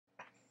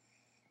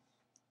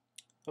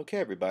Okay,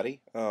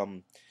 everybody.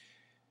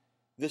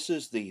 This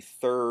is the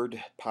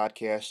third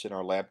podcast in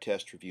our lab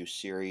test review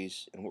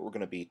series, and what we're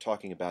going to be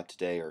talking about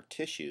today are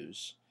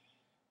tissues.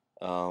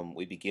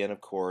 We begin,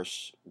 of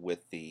course,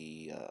 with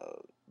the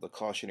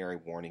cautionary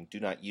warning: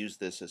 do not use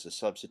this as a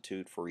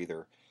substitute for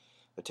either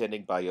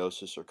attending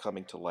biosis or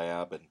coming to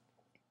lab and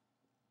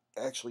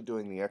actually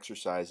doing the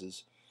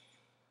exercises.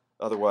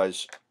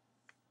 Otherwise,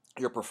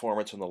 your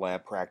performance in the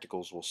lab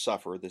practicals will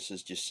suffer. This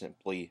is just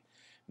simply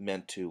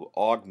meant to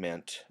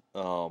augment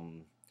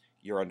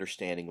your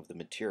understanding of the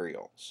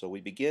material. So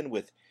we begin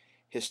with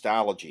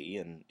histology,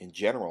 and in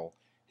general,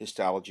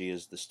 histology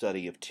is the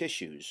study of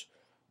tissues,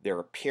 their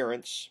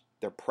appearance,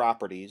 their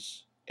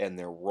properties, and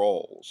their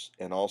roles,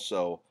 and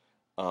also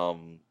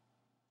um,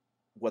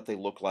 what they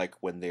look like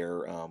when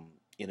they're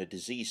in a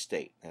disease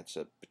state. That's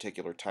a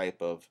particular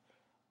type of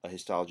a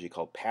histology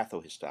called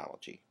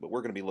pathohistology. But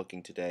we're going to be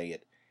looking today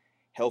at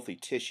healthy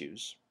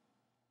tissues,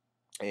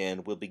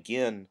 and we'll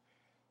begin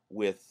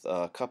with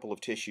a couple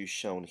of tissues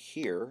shown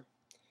here.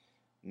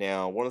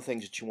 Now, one of the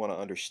things that you want to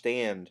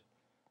understand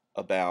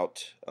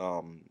about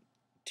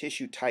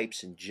tissue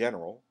types in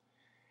general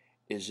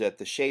is that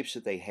the shapes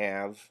that they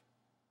have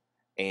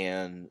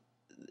and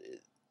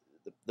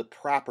the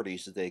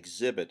properties that they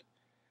exhibit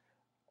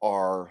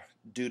are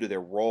due to their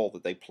role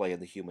that they play in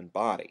the human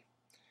body.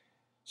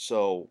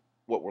 So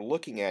what we're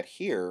looking at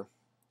here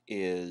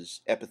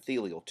is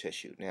epithelial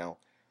tissue. Now,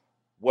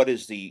 what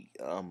is the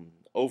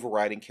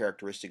overriding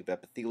characteristic of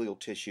epithelial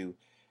tissue?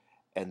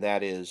 And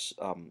that is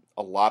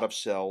a lot of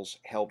cells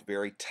held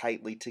very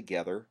tightly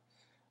together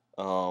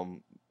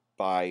um,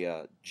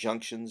 by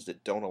junctions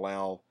that don't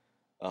allow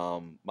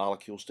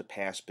molecules to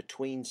pass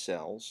between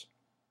cells.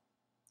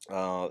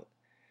 Uh,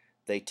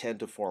 they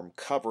tend to form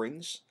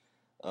coverings.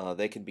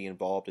 They can be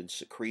involved in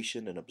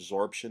secretion and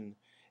absorption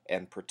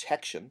and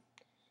protection.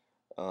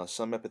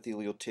 Some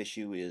epithelial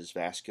tissue is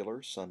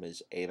vascular, some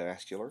is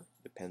avascular,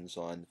 depends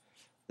on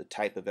the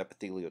type of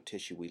epithelial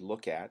tissue we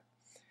look at.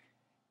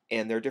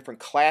 And there are different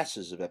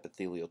classes of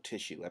epithelial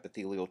tissue.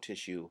 Epithelial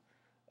tissue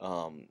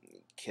um,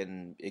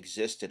 can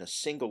exist in a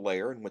single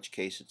layer, in which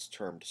case it's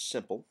termed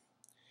simple.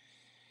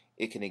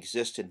 It can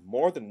exist in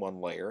more than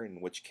one layer,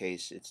 in which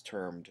case it's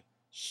termed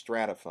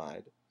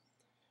stratified.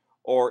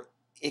 Or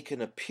it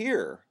can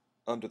appear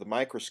under the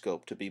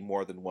microscope to be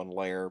more than one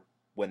layer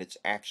when it's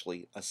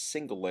actually a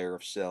single layer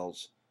of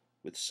cells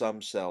with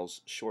some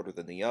cells shorter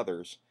than the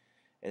others.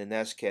 And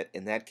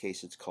in that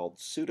case, it's called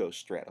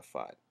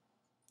pseudostratified.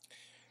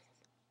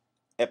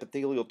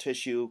 Epithelial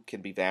tissue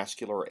can be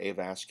vascular or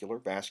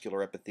avascular.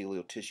 Vascular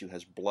epithelial tissue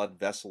has blood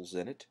vessels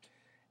in it.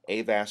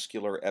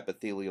 Avascular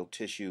epithelial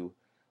tissue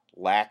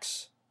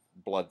lacks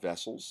blood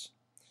vessels.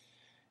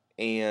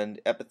 And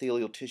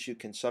epithelial tissue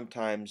can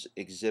sometimes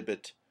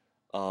exhibit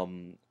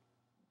um,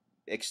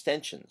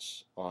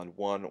 extensions on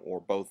one or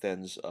both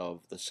ends of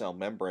the cell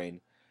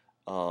membrane.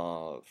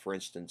 For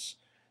instance,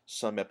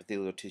 some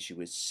epithelial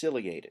tissue is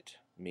ciliated,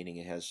 meaning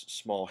it has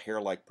small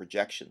hair-like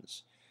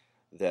projections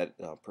that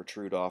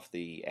protrude off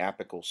the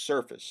apical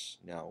surface.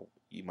 Now,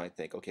 you might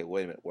think, okay,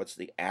 wait a minute, what's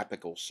the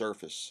apical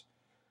surface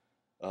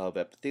of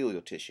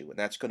epithelial tissue? And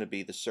that's going to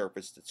be the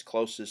surface that's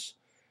closest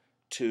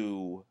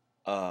to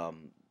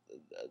um,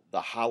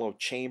 the hollow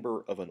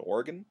chamber of an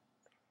organ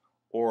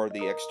or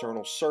the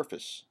external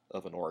surface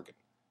of an organ.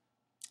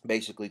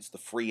 Basically, it's the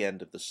free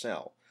end of the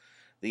cell.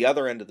 The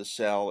other end of the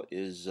cell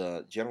is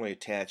generally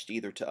attached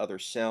either to other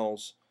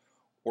cells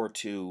or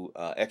to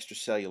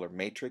extracellular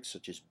matrix,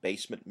 such as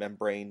basement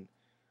membrane,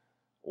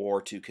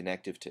 or to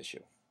connective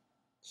tissue.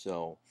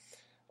 So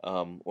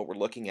what we're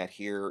looking at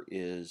here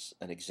is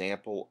an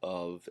example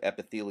of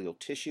epithelial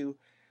tissue.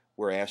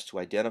 We're asked to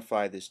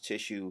identify this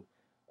tissue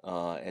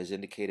as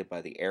indicated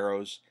by the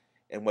arrows.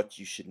 And what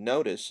you should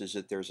notice is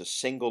that there's a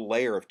single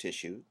layer of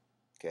tissue.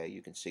 Okay,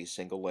 you can see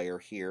single layer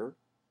here,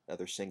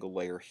 another single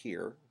layer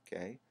here.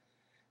 Okay,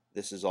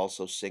 this is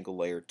also single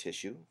layer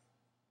tissue.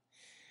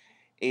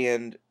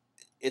 And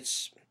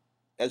it's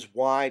as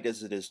wide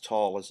as it is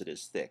tall as it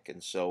is thick.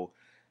 And so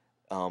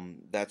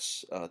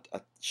that's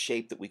a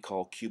shape that we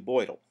call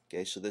cuboidal.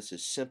 Okay, so this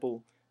is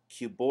simple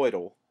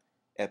cuboidal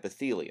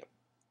epithelium.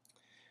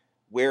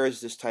 Where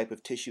is this type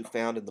of tissue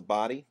found in the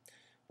body?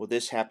 Well,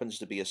 this happens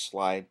to be a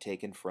slide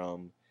taken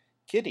from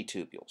kidney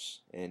tubules,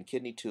 and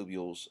kidney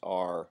tubules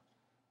are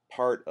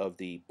part of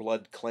the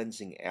blood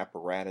cleansing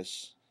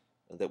apparatus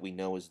that we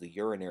know as the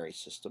urinary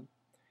system.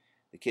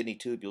 The kidney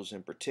tubules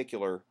in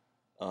particular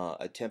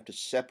attempt to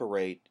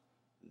separate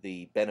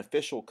the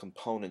beneficial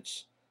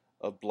components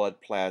of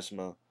blood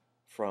plasma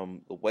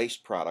from the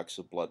waste products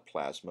of blood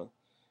plasma.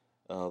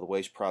 The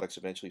waste products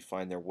eventually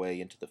find their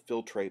way into the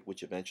filtrate,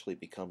 which eventually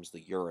becomes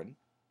the urine.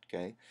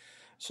 Okay,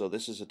 so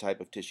this is a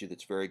type of tissue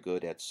that's very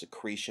good at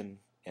secretion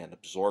and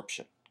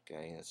absorption.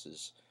 Okay, this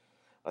is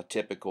a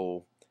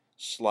typical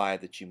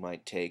slide that you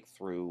might take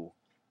through,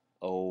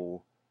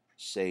 oh,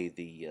 say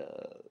the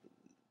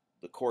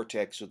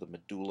cortex or the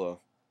medulla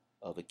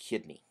of a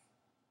kidney.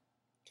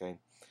 Okay.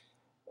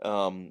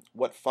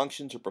 What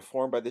functions are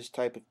performed by this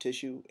type of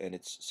tissue and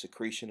its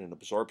secretion and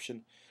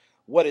absorption?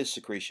 What is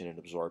secretion and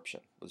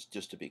absorption? Let's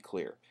just to be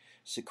clear.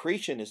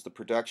 Secretion is the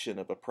production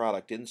of a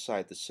product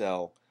inside the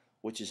cell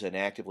which is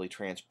inactively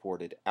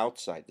transported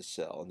outside the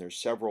cell, and there's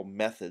several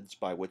methods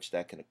by which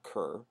that can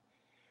occur.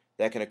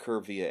 That can occur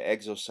via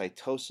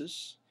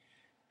exocytosis.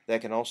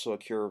 That can also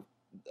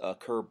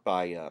occur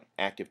by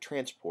active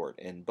transport,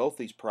 and both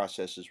these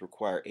processes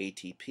require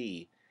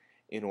ATP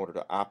in order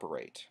to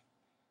operate.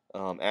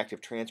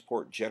 Active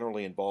transport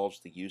generally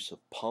involves the use of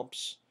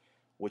pumps,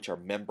 which are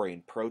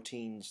membrane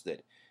proteins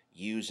that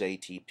use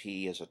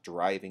ATP as a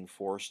driving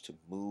force to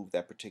move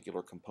that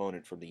particular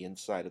component from the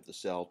inside of the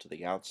cell to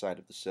the outside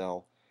of the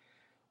cell,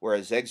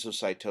 whereas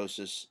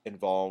exocytosis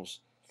involves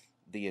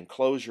the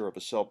enclosure of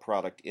a cell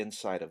product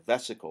inside a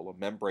vesicle, a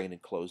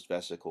membrane-enclosed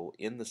vesicle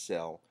in the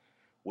cell,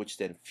 which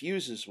then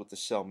fuses with the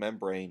cell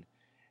membrane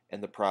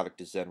and the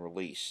product is then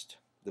released.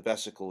 The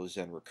vesicle is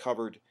then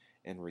recovered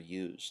and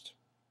reused.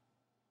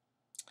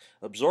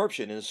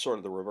 Absorption is sort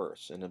of the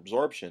reverse. In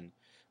absorption,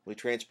 we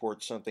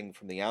transport something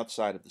from the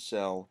outside of the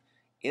cell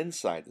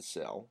inside the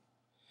cell,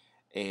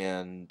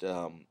 and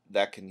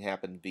that can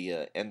happen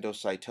via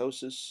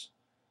endocytosis,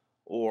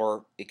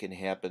 or it can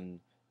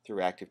happen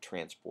through active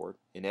transport.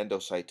 In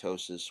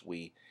endocytosis,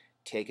 we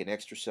take an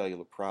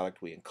extracellular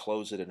product, we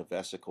enclose it in a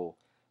vesicle.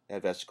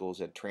 That vesicle is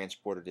then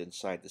transported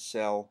inside the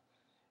cell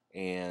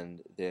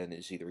and then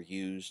is either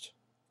used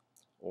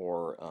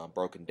or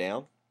broken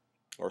down,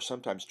 or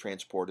sometimes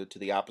transported to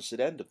the opposite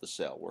end of the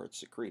cell where it's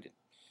secreted.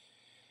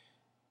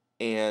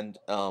 And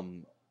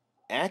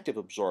active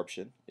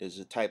absorption is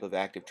a type of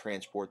active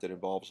transport that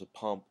involves a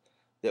pump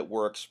that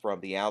works from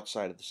the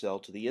outside of the cell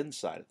to the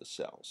inside of the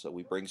cell. So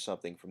we bring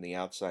something from the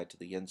outside to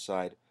the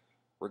inside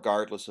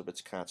regardless of its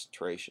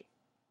concentration.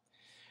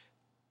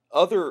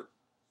 Other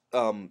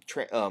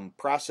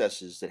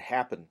processes that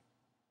happen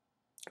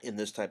in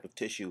this type of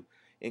tissue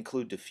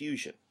include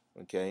diffusion.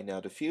 Okay, now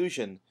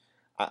diffusion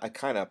I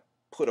kind of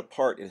put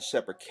apart in a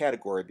separate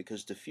category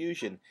because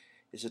diffusion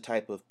is a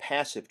type of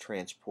passive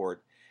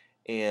transport,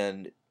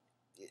 and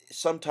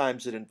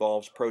sometimes it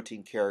involves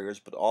protein carriers,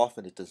 but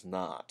often it does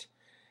not.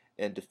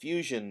 And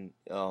diffusion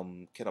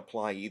can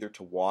apply either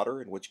to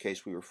water, in which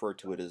case we refer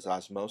to it as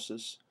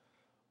osmosis,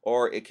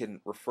 or it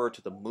can refer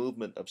to the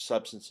movement of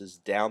substances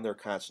down their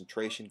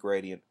concentration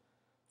gradient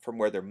from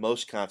where they're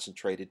most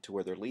concentrated to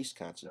where they're least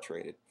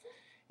concentrated.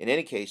 In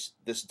any case,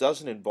 this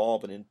doesn't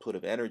involve an input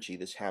of energy.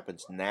 This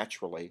happens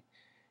naturally,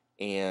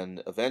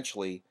 and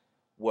eventually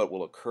what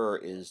will occur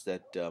is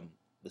that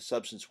the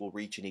substance will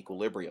reach an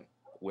equilibrium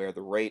where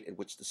the rate at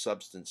which the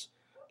substance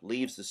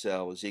leaves the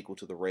cell is equal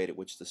to the rate at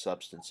which the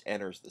substance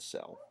enters the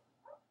cell.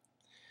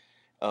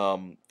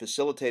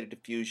 Facilitated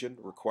diffusion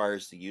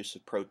requires the use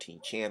of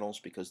protein channels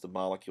because the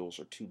molecules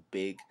are too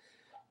big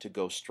to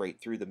go straight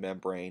through the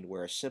membrane,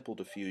 whereas simple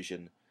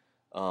diffusion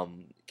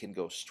can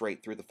go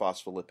straight through the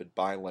phospholipid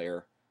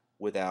bilayer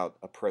without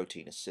a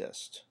protein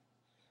assist.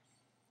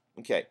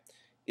 Okay,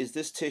 is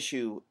this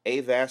tissue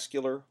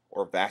avascular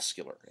or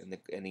vascular?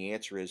 And the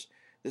answer is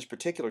this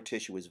particular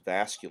tissue is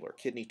vascular.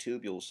 Kidney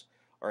tubules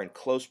are in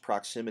close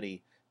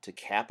proximity to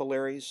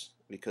capillaries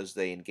because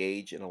they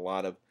engage in a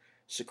lot of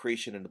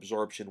secretion and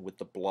absorption with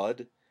the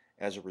blood.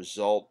 As a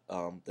result,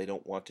 they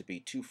don't want to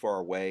be too far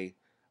away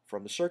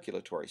from the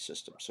circulatory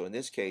system. So in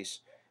this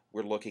case,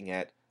 we're looking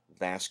at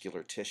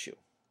vascular tissue.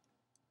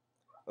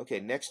 Okay,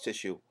 next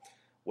tissue.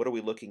 What are we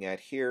looking at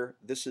here?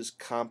 This is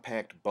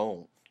compact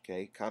bone.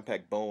 Okay,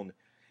 compact bone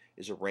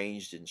is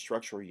arranged in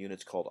structural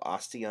units called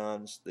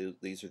osteons.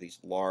 These are these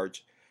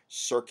large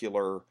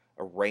circular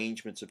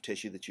arrangements of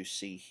tissue that you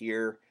see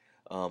here.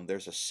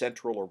 There's a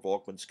central or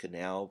Volkmann's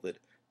canal that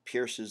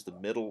pierces the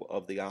middle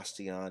of the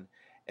osteon,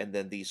 and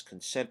then these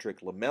concentric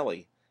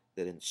lamellae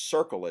that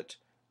encircle it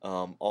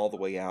all the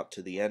way out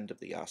to the end of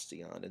the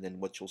osteon. And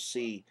then what you'll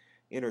see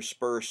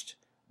interspersed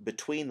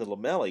between the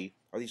lamellae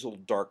are these little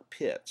dark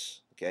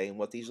pits. Okay, and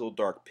what these little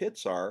dark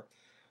pits are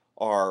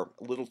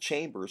little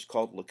chambers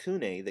called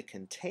lacunae that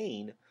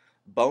contain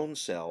bone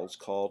cells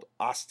called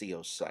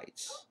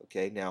osteocytes.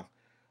 Okay, now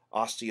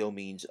osteo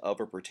means of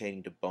or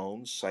pertaining to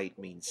bones, cyte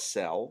means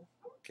cell.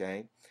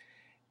 Okay,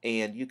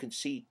 and you can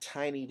see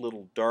tiny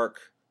little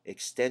dark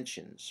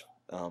extensions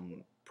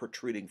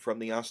protruding from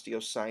the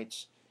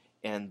osteocytes,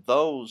 and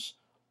those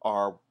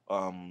are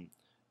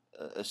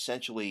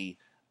essentially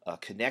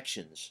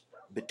connections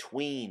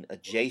between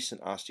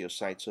adjacent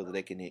osteocytes so that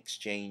they can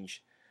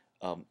exchange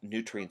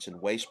nutrients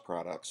and waste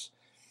products.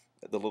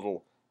 The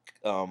little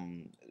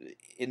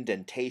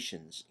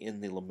indentations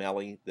in the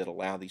lamellae that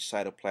allow these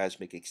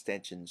cytoplasmic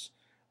extensions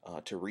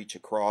to reach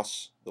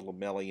across the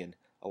lamellae and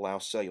allow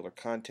cellular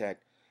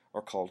contact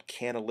are called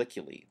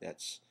canaliculi.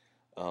 That's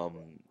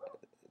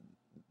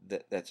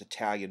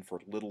Italian for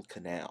little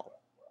canal.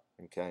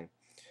 Okay,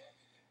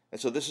 and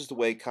so this is the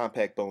way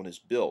compact bone is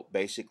built.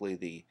 Basically,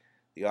 the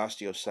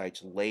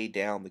osteocytes lay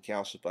down the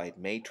calcified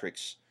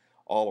matrix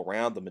all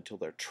around them until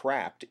they're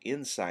trapped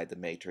inside the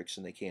matrix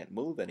and they can't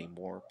move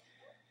anymore.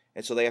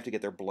 And so they have to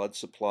get their blood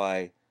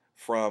supply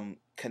from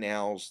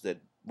canals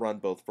that run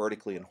both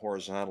vertically and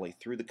horizontally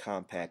through the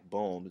compact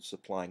bone,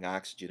 supplying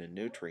oxygen and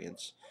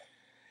nutrients.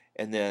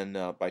 and then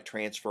by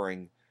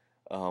transferring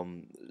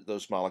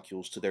those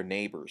molecules to their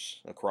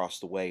neighbors across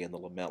the way in the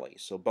lamellae.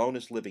 So bone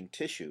is living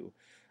tissue,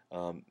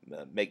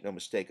 make no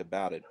mistake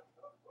about it.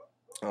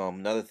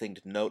 Another thing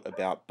to note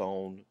about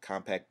bone,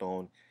 compact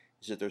bone,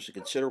 is that there's a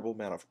considerable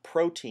amount of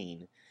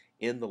protein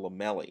in the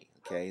lamellae.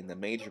 Okay, and the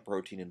major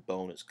protein in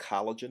bone is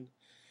collagen,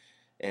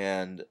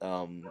 and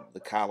the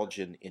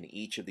collagen in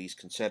each of these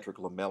concentric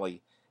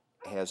lamellae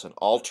has an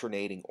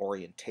alternating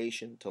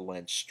orientation to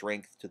lend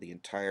strength to the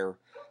entire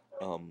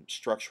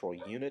structural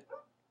unit.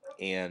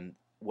 And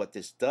what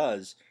this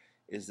does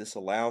is this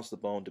allows the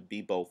bone to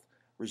be both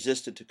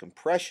resistant to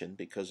compression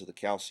because of the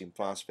calcium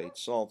phosphate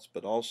salts,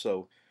 but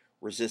also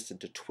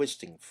resistant to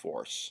twisting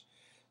force.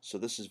 So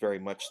this is very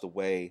much the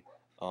way,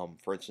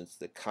 for instance,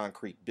 that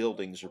concrete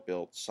buildings are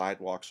built,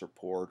 sidewalks are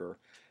poured, or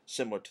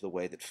similar to the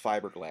way that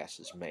fiberglass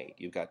is made.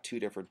 You've got two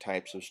different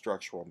types of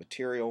structural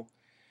material,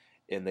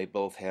 and they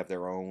both have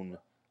their own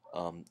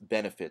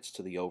benefits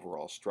to the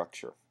overall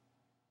structure.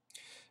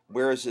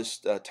 Where is this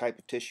type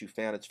of tissue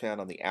found? It's found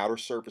on the outer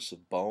surface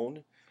of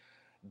bone.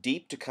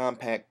 Deep to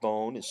compact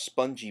bone is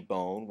spongy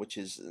bone, which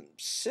is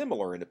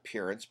similar in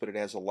appearance, but it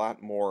has a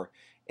lot more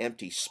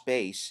empty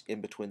space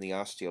in between the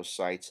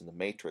osteocytes and the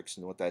matrix.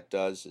 And what that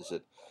does is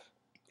it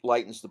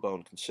lightens the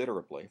bone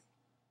considerably.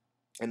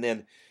 And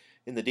then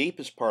in the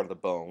deepest part of the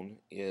bone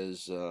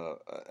is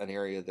an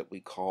area that we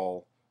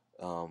call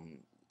um,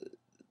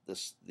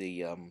 this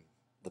the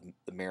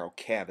marrow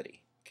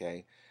cavity.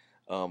 Okay,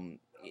 um,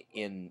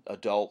 in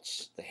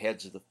adults, the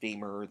heads of the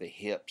femur, the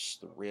hips,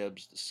 the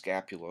ribs, the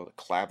scapula, the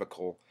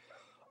clavicle,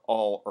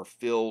 all are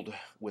filled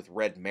with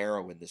red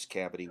marrow in this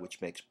cavity, which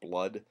makes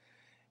blood.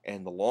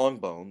 And the long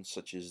bones,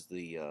 such as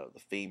the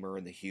femur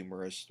and the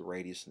humerus, the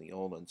radius and the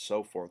ulna, and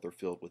so forth, are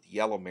filled with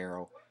yellow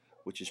marrow,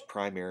 which is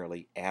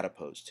primarily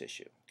adipose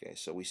tissue. Okay,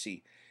 so we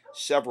see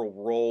several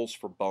roles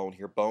for bone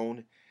here.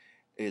 Bone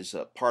is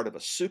a part of a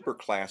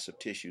superclass of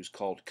tissues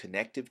called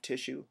connective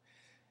tissue.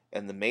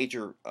 And the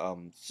major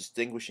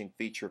distinguishing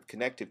feature of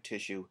connective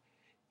tissue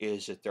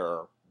is that there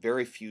are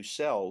very few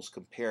cells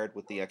compared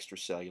with the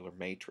extracellular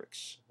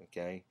matrix.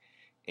 Okay,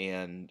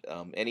 and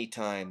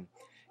anytime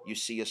you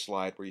see a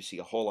slide where you see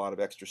a whole lot of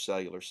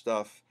extracellular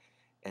stuff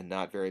and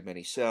not very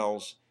many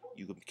cells,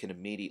 you can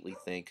immediately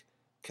think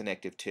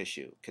connective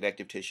tissue.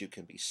 Connective tissue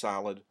can be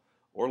solid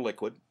or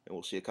liquid, and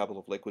we'll see a couple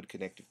of liquid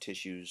connective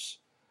tissues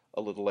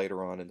a little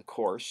later on in the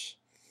course.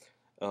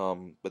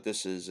 But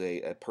this is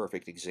a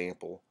perfect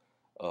example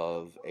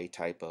of a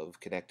type of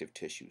connective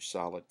tissue,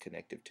 solid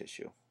connective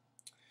tissue.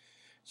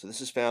 So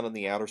this is found on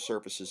the outer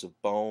surfaces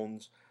of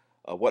bones.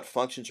 What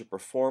functions are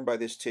performed by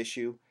this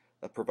tissue?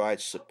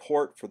 Provides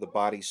support for the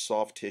body's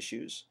soft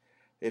tissues.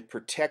 It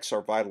protects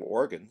our vital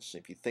organs.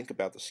 If you think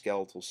about the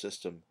skeletal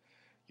system,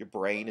 your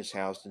brain is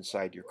housed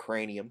inside your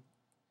cranium.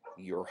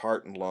 Your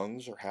heart and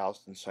lungs are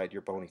housed inside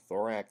your bony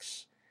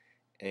thorax.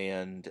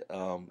 And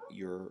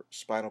your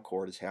spinal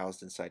cord is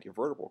housed inside your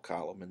vertebral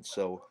column. And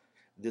so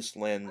this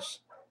lends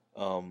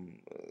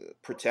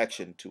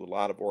protection to a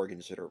lot of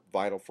organs that are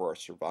vital for our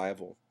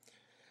survival.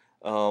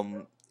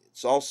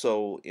 It's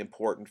also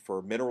important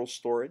for mineral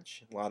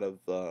storage. A lot of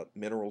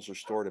minerals are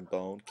stored in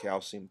bone: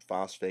 calcium,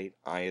 phosphate,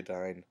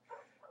 iodine,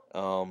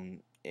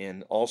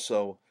 and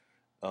also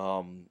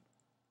um,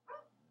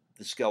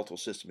 the skeletal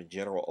system in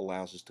general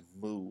allows us to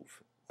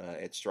move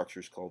at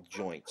structures called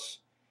joints,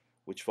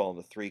 which fall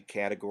into three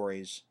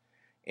categories: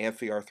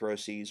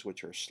 amphiarthroses,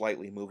 which are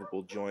slightly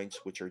movable joints,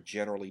 which are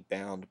generally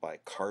bound by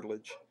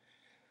cartilage;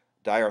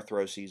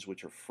 diarthroses,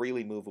 which are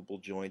freely movable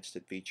joints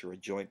that feature a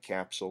joint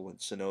capsule and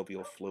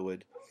synovial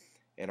fluid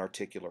and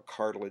articular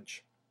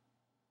cartilage.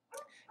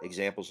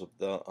 Examples of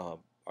the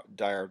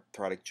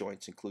diarthrotic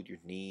joints include your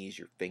knees,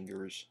 your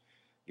fingers,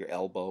 your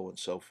elbow, and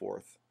so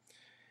forth.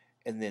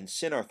 And then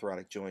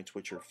synarthrotic joints,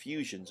 which are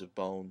fusions of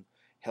bone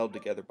held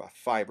together by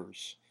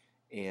fibers,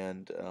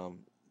 and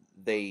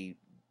they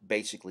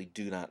basically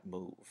do not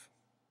move.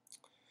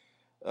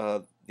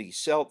 The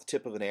cell at the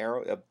tip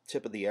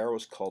of the arrow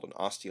is called an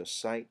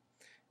osteocyte.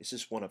 This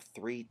is one of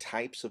three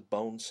types of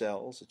bone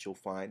cells that you'll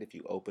find if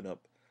you open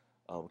up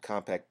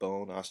compact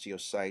bone.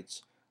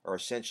 Osteocytes are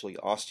essentially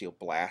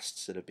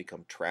osteoblasts that have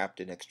become trapped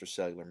in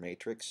extracellular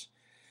matrix.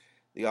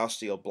 The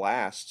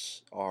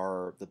osteoblasts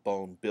are the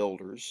bone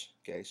builders.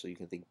 Okay, so you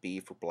can think B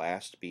for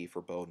blast, B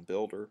for bone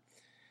builder.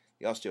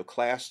 The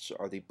osteoclasts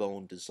are the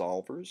bone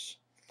dissolvers,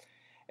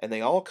 and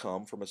they all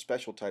come from a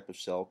special type of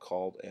cell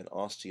called an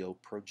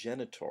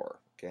osteoprogenitor.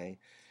 Okay,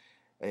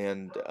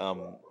 and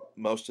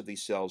most of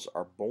these cells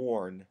are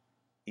born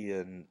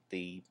in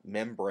the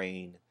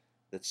membrane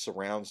that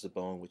surrounds the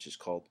bone, which is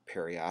called the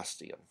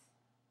periosteum.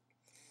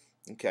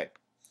 Okay,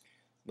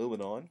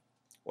 moving on.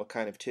 What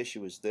kind of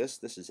tissue is this?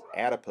 This is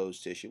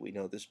adipose tissue. We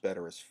know this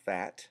better as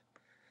fat.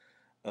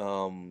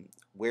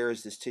 Where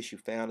is this tissue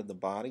found in the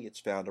body?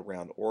 It's found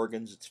around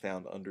organs. It's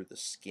found under the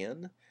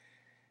skin.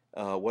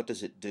 What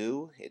does it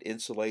do? It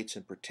insulates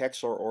and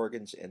protects our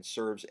organs and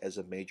serves as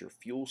a major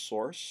fuel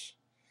source.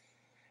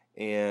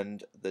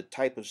 And the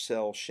type of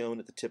cell shown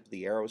at the tip of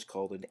the arrow is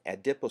called an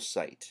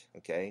adipocyte.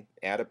 Okay,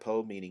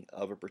 adipo meaning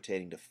of or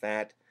pertaining to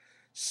fat.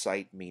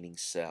 site meaning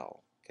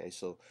cell. Okay,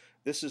 so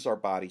this is our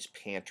body's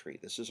pantry.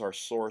 This is our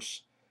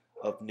source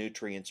of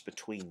nutrients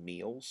between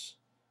meals.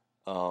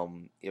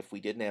 If we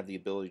didn't have the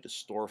ability to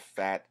store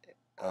fat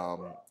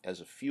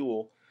as a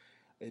fuel,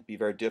 it'd be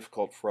very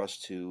difficult for us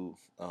to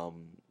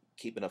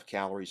keep enough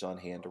calories on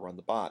hand to run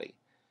the body.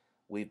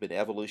 We've been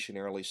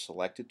evolutionarily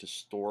selected to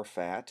store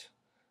fat.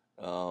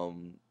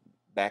 Um,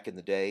 Back in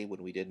the day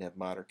when we didn't have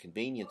modern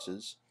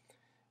conveniences,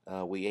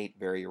 we ate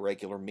very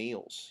irregular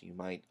meals. You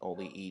might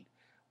only eat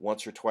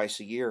once or twice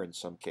a year in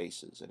some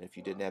cases, and if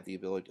you didn't have the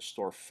ability to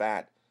store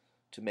fat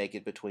to make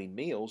it between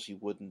meals, you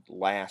wouldn't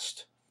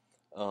last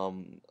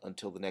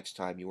until the next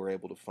time you were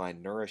able to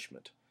find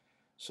nourishment.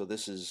 So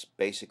this is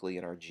basically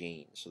in our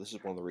genes. So this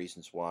is one of the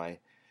reasons why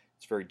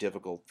it's very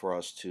difficult for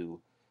us to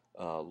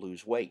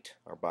lose weight.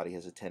 Our body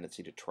has a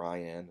tendency to try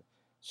and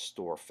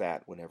store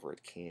fat whenever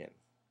it can.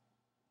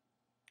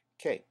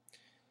 Okay,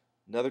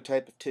 another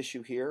type of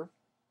tissue here.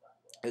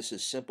 This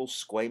is simple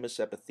squamous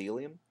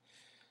epithelium.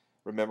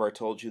 Remember I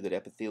told you that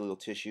epithelial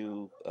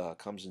tissue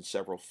comes in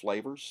several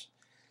flavors.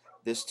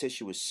 This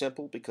tissue is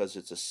simple because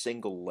it's a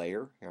single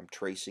layer. I'm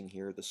tracing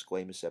here the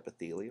squamous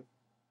epithelium.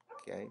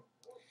 Okay.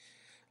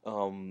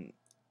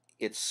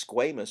 It's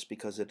squamous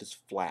because it is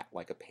flat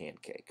like a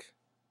pancake.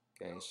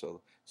 Okay, so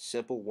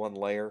simple one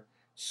layer,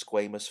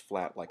 squamous,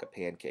 flat like a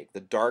pancake.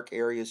 The dark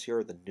areas here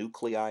are the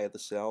nuclei of the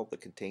cell that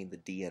contain the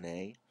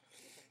DNA.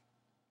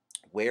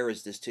 Where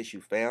is this tissue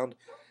found?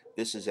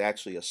 This is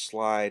actually a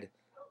slide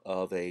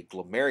of a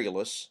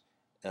glomerulus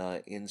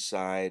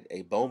inside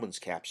a Bowman's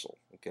capsule.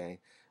 Okay,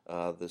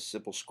 the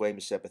simple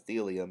squamous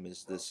epithelium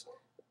is this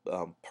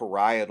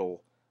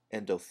parietal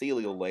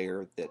endothelial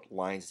layer that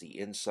lines the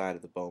inside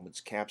of the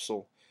Bowman's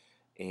capsule,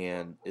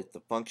 and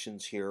the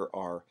functions here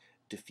are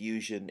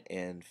diffusion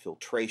and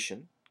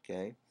filtration.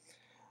 Okay,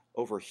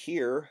 over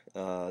here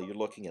you're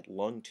looking at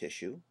lung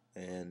tissue,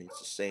 and it's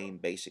the same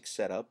basic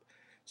setup.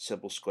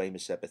 Simple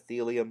squamous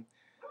epithelium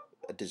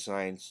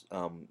designed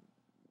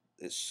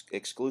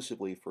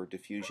exclusively for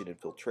diffusion and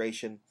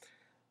filtration.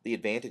 The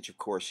advantage, of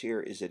course,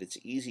 here is that it's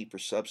easy for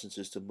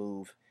substances to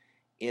move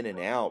in and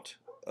out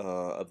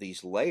of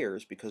these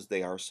layers because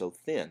they are so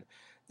thin.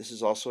 This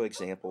is also an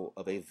example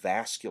of a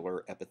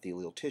vascular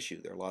epithelial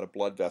tissue. There are a lot of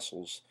blood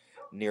vessels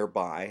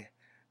nearby,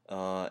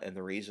 and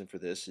the reason for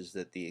this is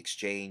that the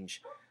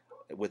exchange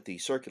with the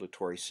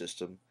circulatory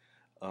system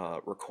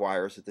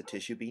requires that the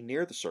tissue be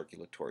near the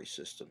circulatory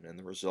system, and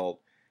the result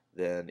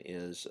then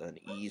is an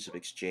ease of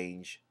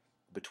exchange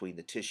between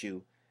the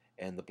tissue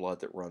and the blood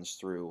that runs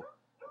through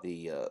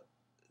the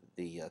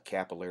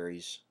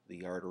capillaries,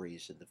 the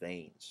arteries, and the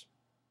veins.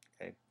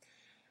 Okay,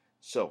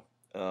 so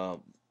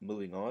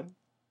moving on,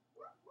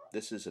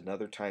 this is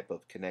another type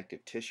of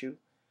connective tissue.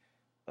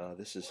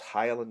 This is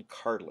hyaline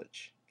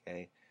cartilage.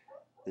 Okay,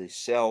 the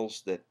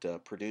cells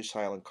that produce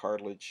hyaline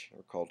cartilage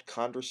are called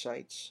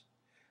chondrocytes.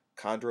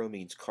 Chondro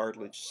means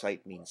cartilage,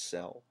 cyte means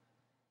cell.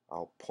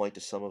 I'll point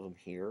to some of them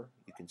here.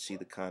 You can see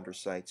the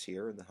chondrocytes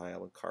here and the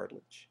hyaline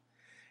cartilage.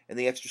 And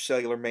the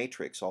extracellular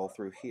matrix all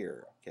through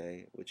here,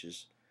 okay, which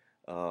is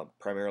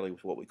primarily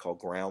what we call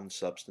ground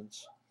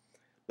substance.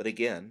 But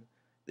again,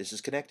 this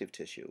is connective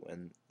tissue,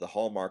 and the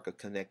hallmark of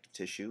connective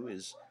tissue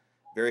is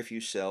very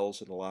few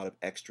cells and a lot of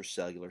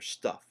extracellular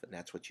stuff, and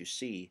that's what you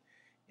see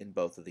in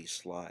both of these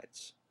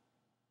slides.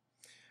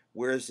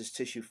 Where is this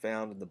tissue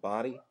found in the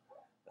body?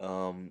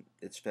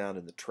 It's found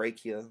in the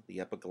trachea, the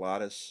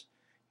epiglottis.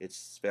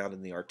 It's found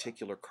in the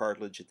articular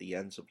cartilage at the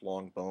ends of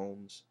long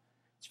bones.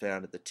 It's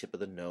found at the tip of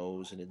the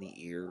nose and in the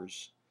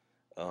ears.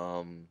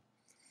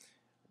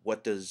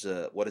 What does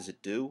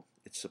it do?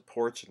 It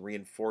supports and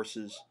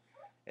reinforces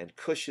and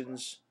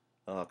cushions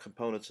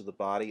components of the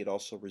body. It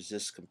also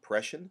resists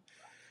compression.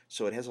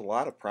 So it has a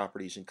lot of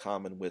properties in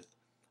common with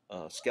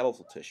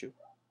skeletal tissue,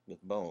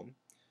 with bone.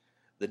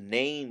 The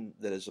name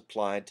that is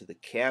applied to the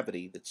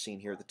cavity that's seen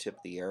here at the tip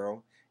of the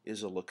arrow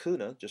is a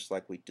lacuna, just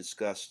like we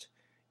discussed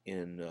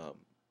in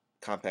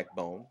compact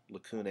bone.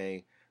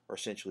 Lacunae are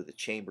essentially the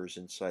chambers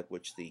inside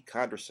which the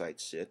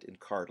chondrocytes sit in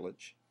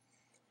cartilage,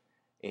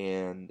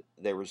 and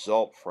they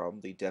result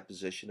from the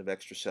deposition of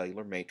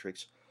extracellular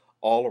matrix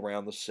all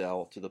around the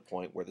cell to the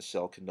point where the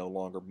cell can no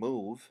longer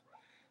move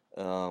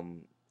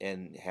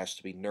and has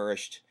to be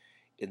nourished,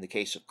 in the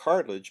case of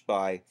cartilage,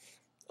 by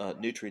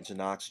nutrients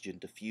and oxygen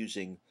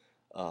diffusing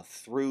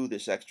through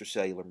this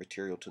extracellular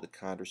material to the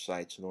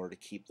chondrocytes in order to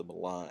keep them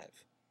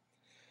alive.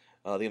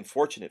 The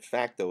unfortunate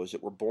fact, though, is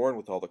that we're born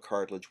with all the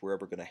cartilage we're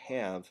ever going to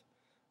have,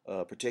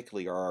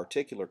 particularly our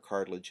articular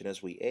cartilage, and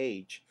as we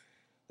age,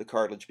 the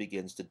cartilage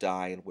begins to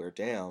die and wear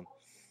down.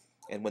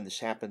 And when this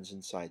happens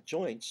inside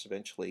joints,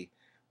 eventually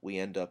we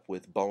end up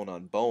with bone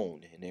on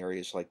bone in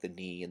areas like the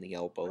knee and the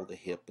elbow, the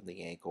hip and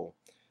the ankle.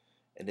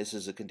 And this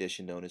is a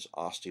condition known as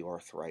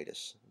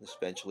osteoarthritis. This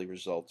eventually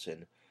results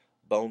in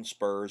bone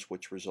spurs,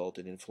 which result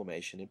in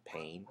inflammation and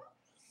pain.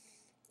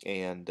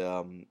 And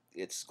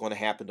it's going to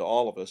happen to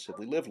all of us if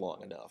we live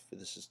long enough.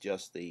 This is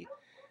just the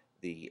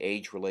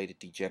age-related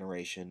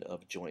degeneration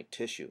of joint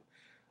tissue.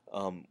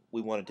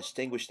 We want to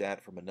distinguish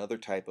that from another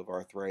type of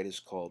arthritis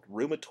called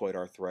rheumatoid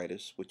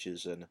arthritis, which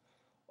is an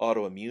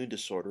autoimmune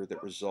disorder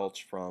that results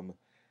from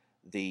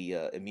the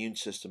immune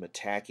system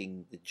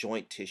attacking the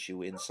joint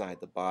tissue inside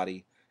the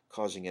body,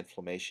 causing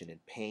inflammation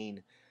and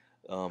pain.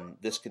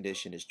 This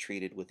condition is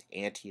treated with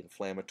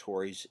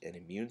anti-inflammatories and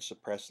immune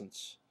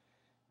suppressants.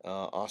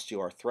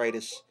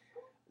 Osteoarthritis,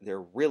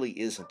 there really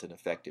isn't an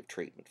effective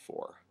treatment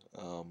for.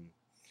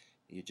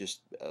 You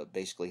just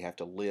basically have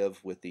to live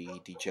with the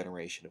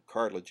degeneration of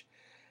cartilage.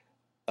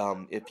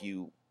 If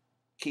you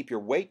keep your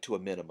weight to a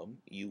minimum,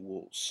 you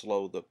will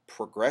slow the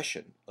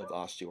progression of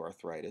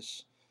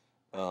osteoarthritis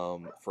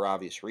for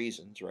obvious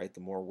reasons, right? The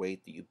more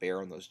weight that you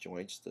bear on those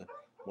joints, the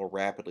more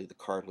rapidly the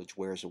cartilage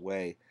wears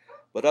away.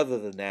 But other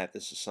than that,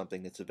 this is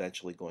something that's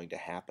eventually going to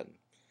happen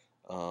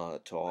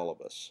to all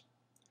of us.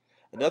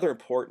 Another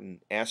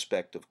important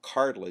aspect of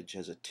cartilage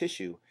as a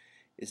tissue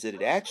is that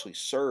it actually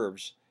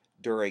serves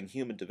during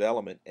human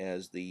development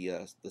as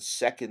the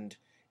second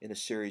in a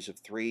series of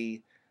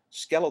three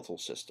skeletal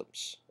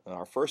systems.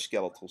 Our first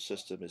skeletal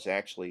system is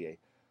actually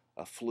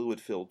a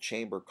fluid-filled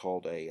chamber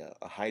called a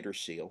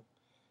hydrocele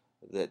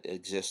that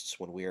exists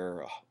when we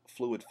are a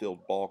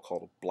fluid-filled ball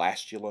called a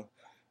blastula,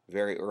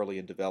 very early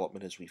in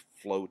development as we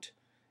float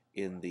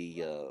in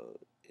the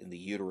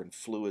uterine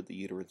fluid, the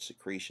uterine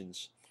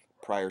secretions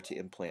prior to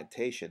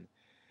implantation.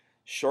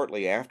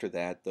 Shortly after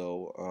that,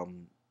 though,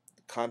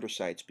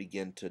 chondrocytes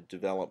begin to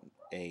develop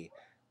a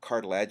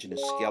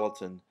cartilaginous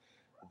skeleton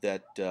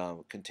that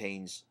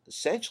contains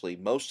essentially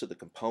most of the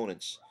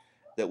components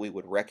that we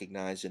would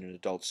recognize in an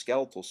adult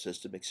skeletal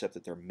system, except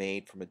that they're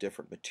made from a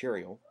different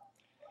material.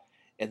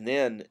 And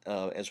then,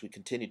 as we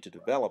continue to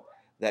develop,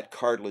 that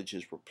cartilage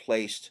is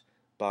replaced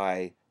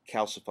by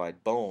calcified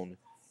bone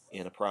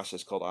in a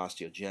process called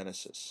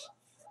osteogenesis.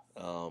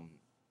 Um,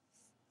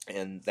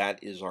 and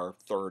that is our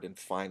third and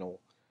final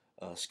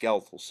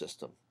skeletal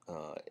system.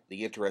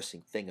 The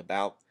interesting thing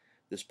about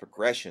this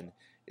progression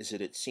is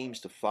that it seems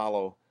to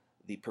follow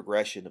the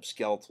progression of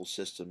skeletal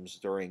systems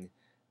during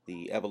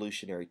the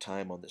evolutionary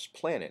time on this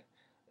planet.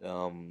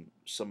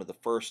 Some of the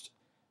first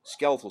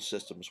skeletal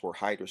systems were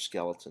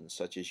hydroskeletons,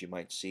 such as you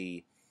might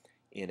see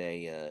in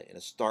a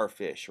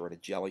starfish or in a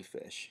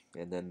jellyfish,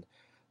 and then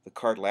the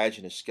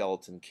cartilaginous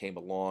skeleton came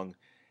along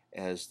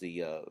as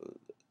the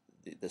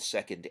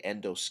second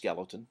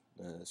endoskeleton.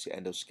 The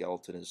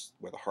endoskeleton is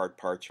where the hard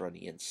parts are on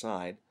the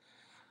inside.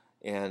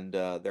 And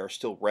there are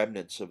still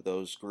remnants of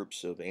those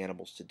groups of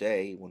animals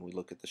today when we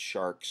look at the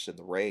sharks and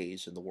the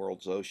rays in the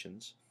world's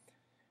oceans.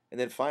 And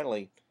then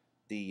finally,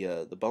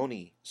 the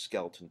bony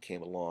skeleton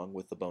came along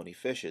with the bony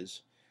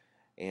fishes,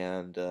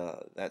 and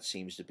that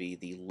seems to be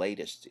the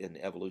latest in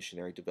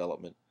evolutionary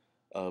development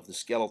of the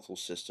skeletal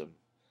system.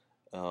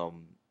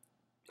 Um,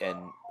 and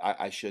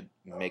I should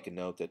make a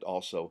note that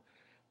also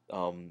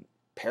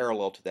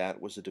parallel to that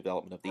was the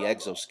development of the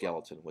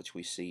exoskeleton, which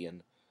we see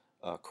in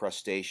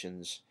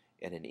crustaceans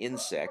and in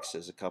insects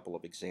as a couple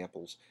of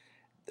examples.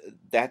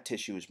 That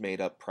tissue is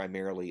made up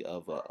primarily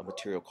of a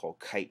material called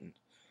chitin.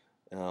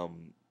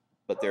 Um,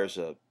 but there's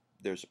a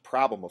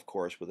problem, of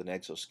course, with an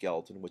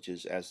exoskeleton, which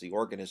is as the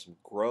organism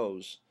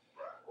grows,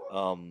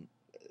 um,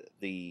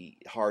 the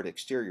hard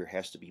exterior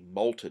has to be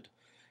molted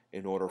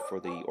in order for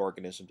the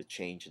organism to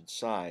change in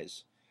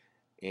size.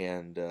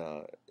 And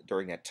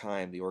during that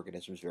time, the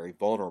organism is very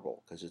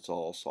vulnerable because it's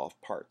all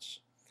soft parts.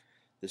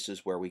 This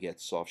is where we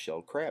get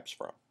soft-shelled crabs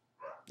from.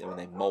 And when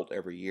they molt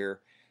every year,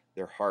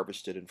 they're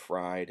harvested and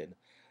fried, and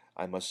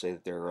I must say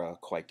that they're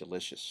quite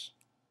delicious.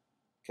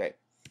 Okay,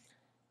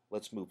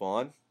 let's move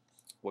on.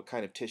 What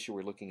kind of tissue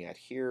we're looking at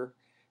here?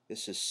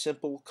 This is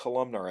simple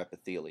columnar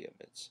epithelium.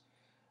 It's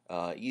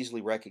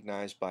easily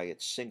recognized by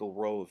its single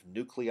row of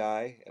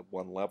nuclei at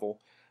one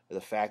level,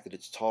 the fact that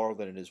it's taller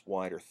than it is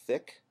wide or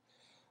thick.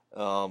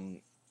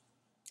 And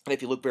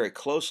if you look very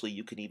closely,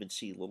 you can even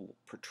see little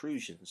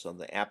protrusions on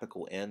the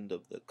apical end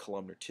of the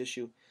columnar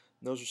tissue.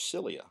 And those are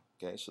cilia.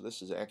 Okay, so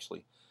this is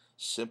actually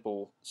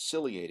simple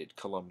ciliated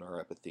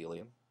columnar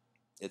epithelium.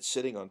 It's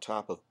sitting on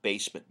top of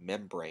basement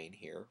membrane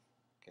here,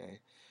 okay,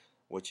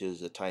 which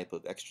is a type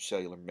of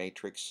extracellular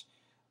matrix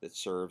that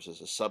serves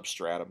as a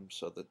substratum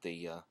so that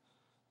the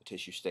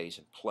tissue stays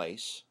in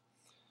place.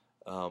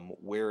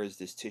 Where is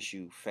this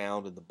tissue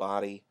found in the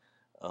body?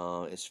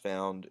 It's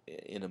found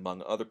in,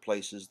 among other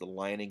places, the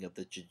lining of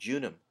the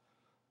jejunum,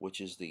 which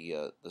is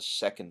the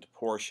second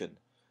portion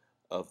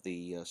of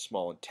the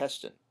small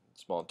intestine. The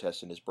small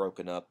intestine is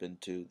broken up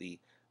into the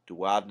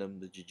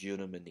duodenum, the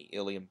jejunum, and the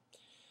ileum.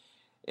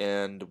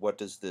 And what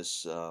does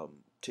this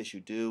tissue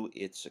do?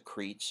 It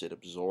secretes, it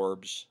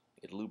absorbs,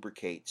 it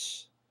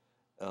lubricates.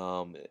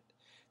 The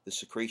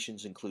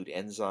secretions include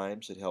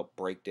enzymes that help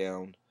break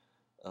down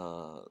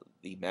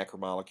the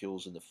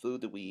macromolecules in the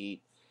food that we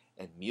eat,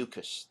 and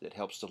mucus that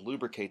helps to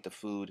lubricate the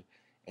food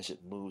as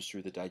it moves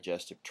through the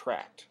digestive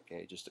tract.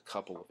 Okay, just a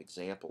couple of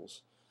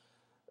examples.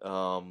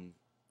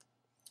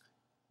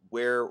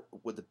 Where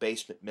would the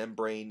basement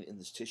membrane in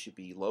this tissue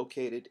be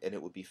located? And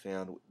it would be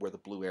found where the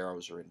blue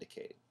arrows are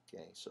indicated.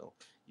 Okay, so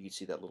you can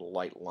see that little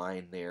light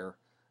line there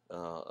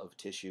of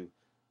tissue.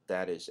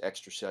 That is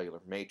extracellular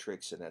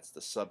matrix, and that's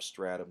the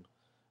substratum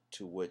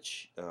to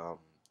which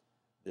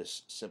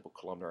this simple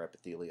columnar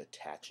epithelia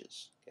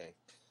attaches. Okay,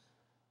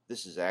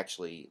 this is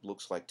actually,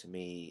 looks like to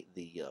me,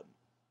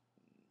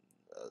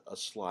 a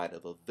slide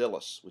of a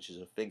villus, which is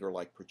a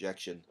finger-like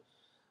projection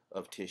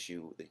of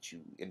tissue that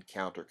you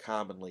encounter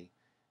commonly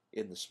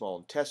in the small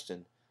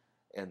intestine,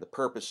 and the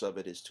purpose of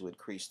it is to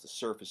increase the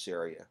surface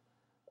area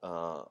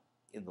uh,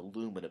 in the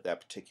lumen of that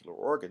particular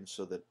organ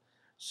so that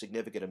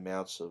significant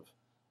amounts of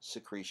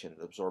secretion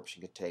and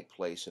absorption can take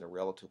place in a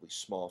relatively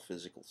small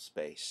physical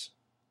space.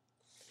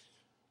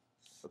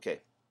 Okay,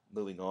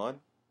 moving on.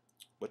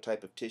 What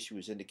type of tissue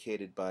is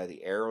indicated by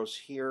the arrows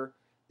here?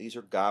 These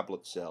are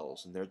goblet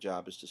cells, and their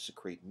job is to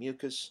secrete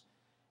mucus.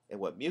 And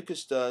what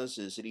mucus does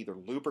is it either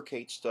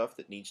lubricates stuff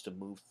that needs to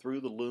move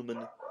through the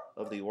lumen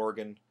of the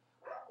organ,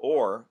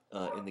 or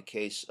in the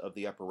case of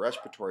the upper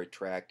respiratory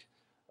tract,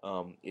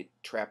 it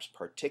traps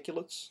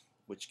particulates,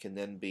 which can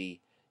then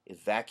be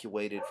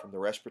evacuated from the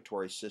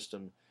respiratory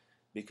system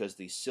because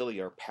these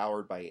cilia are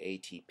powered by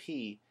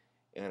ATP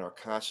and are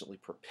constantly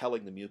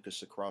propelling the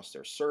mucus across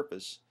their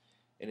surface.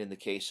 And in the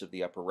case of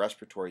the upper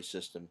respiratory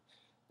system,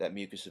 that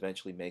mucus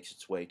eventually makes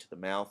its way to the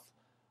mouth,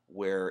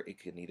 where it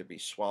can either be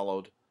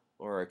swallowed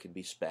or it can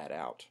be spat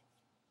out.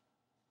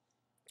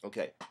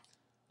 Okay,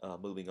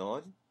 moving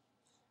on.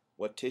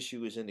 What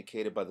tissue is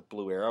indicated by the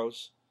blue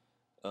arrows?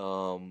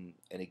 And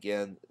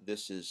again,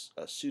 this is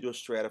a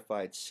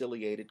pseudostratified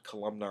ciliated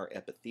columnar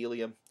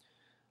epithelium.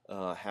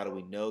 How do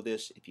we know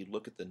this? If you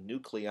look at the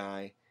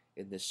nuclei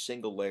in this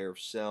single layer of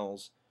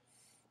cells,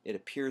 it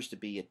appears to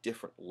be at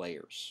different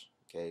layers,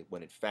 okay,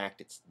 when in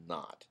fact it's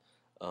not.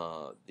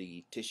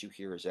 The tissue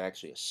here is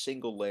actually a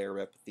single layer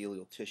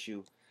epithelial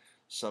tissue,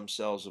 some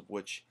cells of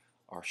which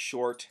are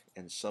short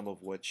and some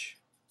of which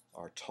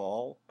are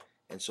tall,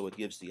 and so it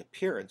gives the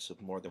appearance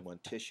of more than one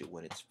tissue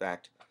when it's in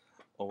fact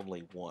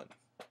only one.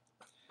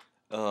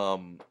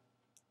 The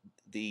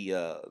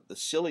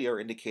cilia are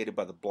indicated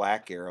by the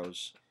black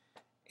arrows,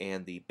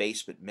 and the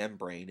basement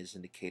membrane is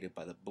indicated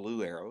by the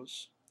blue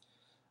arrows.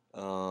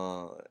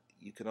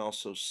 You can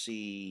also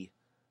see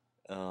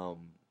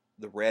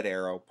the red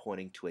arrow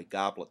pointing to a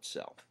goblet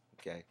cell.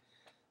 Okay,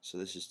 so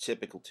this is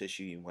typical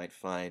tissue you might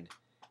find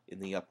in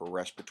the upper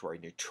respiratory,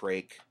 in your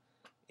trach,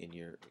 in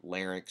your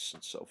larynx,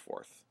 and so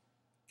forth.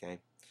 Okay,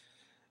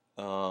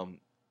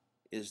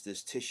 is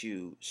this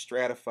tissue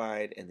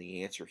stratified? And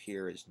the answer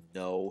here is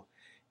no.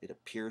 It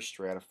appears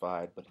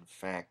stratified, but in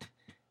fact,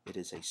 it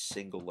is a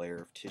single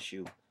layer of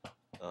tissue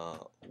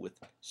with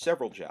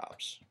several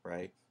jobs.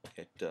 Right?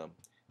 It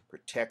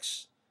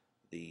protects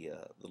the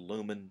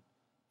lumen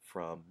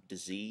from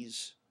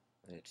disease.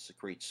 It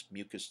secretes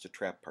mucus to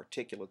trap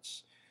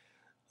particulates.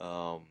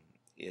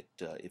 It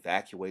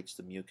evacuates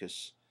the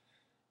mucus,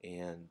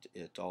 and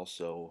it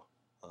also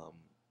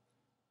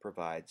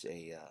provides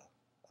a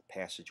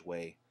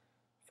passageway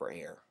for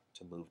air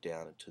to move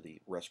down into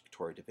the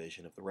respiratory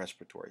division of the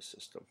respiratory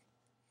system.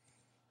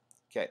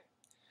 Okay,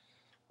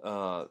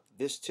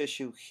 this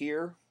tissue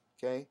here,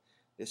 okay,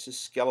 this is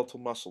skeletal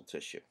muscle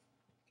tissue.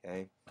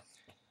 Okay,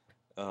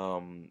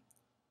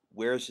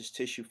 where is this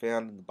tissue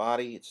found in the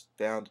body? It's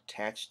found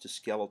attached to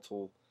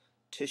skeletal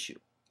tissue,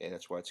 and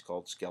that's why it's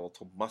called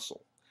skeletal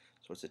muscle.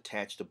 So it's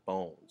attached to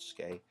bones.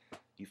 Okay,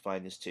 you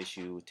find this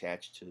tissue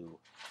attached to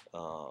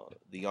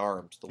the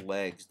arms, the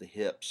legs, the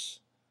hips,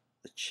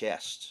 the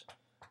chest,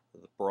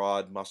 the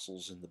broad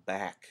muscles in the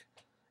back,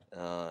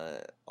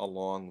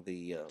 along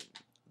the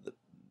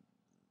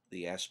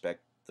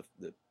aspect,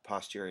 the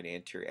posterior and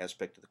anterior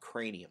aspect of the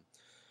cranium.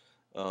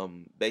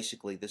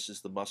 Basically, this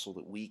is the muscle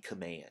that we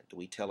command.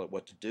 We tell it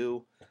what to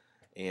do,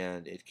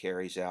 and it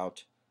carries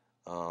out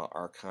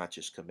our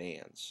conscious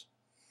commands.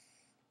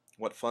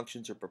 What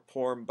functions are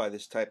performed by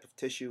this type of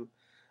tissue?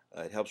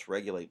 It helps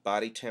regulate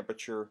body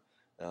temperature.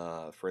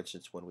 For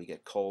instance, when we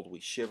get cold, we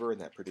shiver,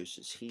 and that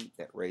produces heat.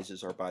 That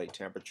raises our body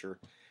temperature.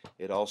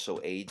 It also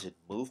aids in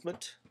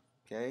movement.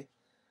 Okay.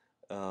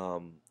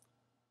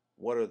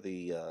 What are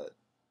the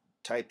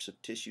types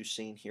of tissue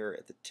seen here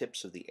at the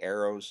tips of the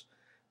arrows?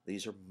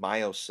 These are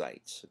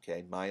myocytes.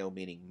 Okay, myo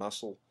meaning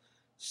muscle,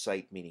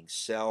 cyte meaning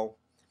cell.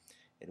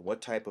 And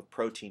what type of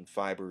protein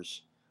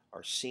fibers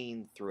are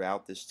seen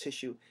throughout this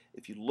tissue?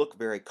 If you look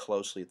very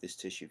closely at this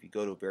tissue, if you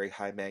go to a very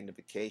high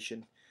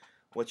magnification,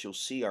 what you'll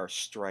see are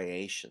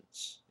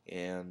striations,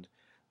 and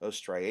those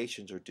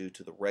striations are due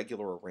to the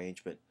regular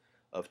arrangement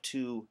of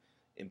two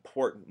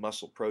important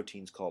muscle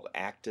proteins called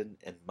actin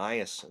and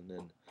myosin,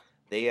 and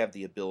they have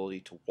the ability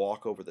to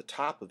walk over the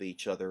top of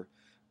each other,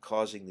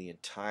 causing the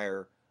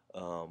entire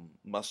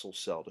muscle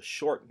cell to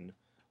shorten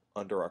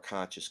under our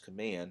conscious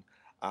command,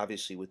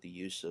 obviously with the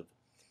use of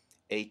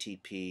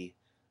ATP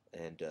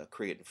and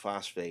creatine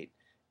phosphate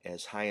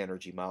as high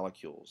energy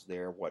molecules.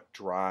 They're what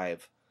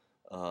drive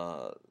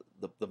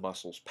the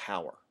muscle's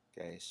power.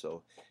 Okay,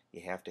 so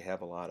you have to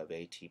have a lot of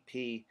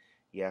ATP,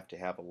 you have to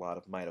have a lot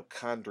of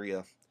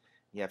mitochondria,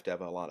 you have to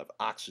have a lot of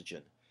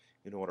oxygen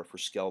in order for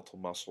skeletal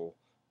muscle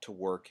to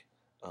work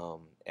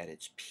at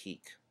its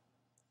peak.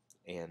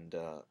 And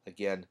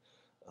again,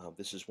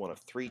 this is one of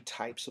three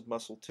types of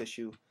muscle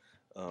tissue.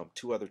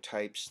 Two other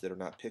types that are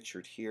not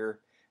pictured here.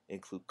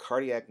 include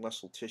cardiac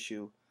muscle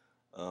tissue,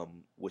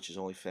 which is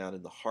only found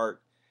in the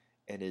heart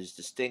and is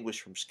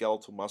distinguished from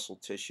skeletal muscle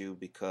tissue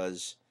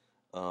because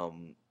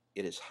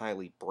it is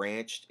highly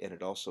branched, and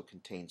it also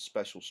contains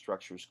special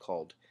structures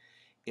called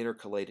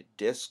intercalated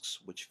discs,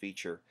 which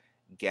feature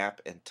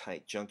gap and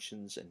tight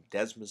junctions and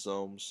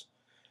desmosomes.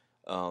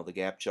 The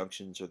gap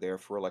junctions are there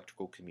for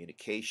electrical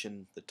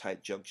communication. The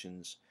tight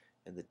junctions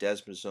and the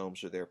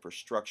desmosomes are there for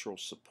structural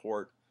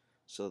support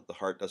so that the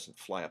heart doesn't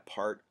fly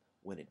apart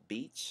when it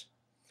beats.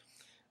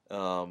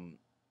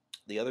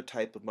 The other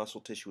type of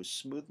muscle tissue is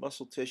smooth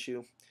muscle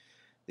tissue.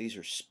 These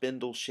are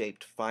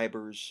spindle-shaped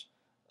fibers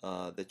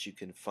that you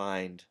can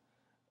find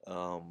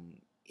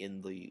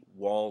in the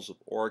walls of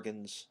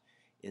organs,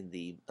 in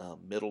the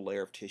middle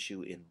layer of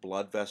tissue, in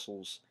blood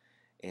vessels,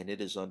 and it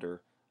is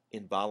under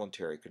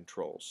involuntary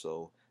control.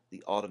 So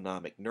the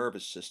autonomic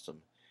nervous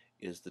system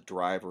is the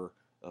driver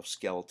of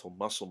skeletal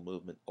muscle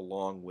movement,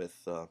 along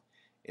with,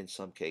 in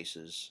some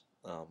cases,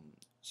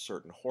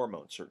 certain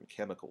hormones, certain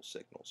chemical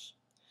signals.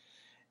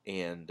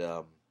 And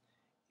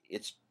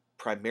it's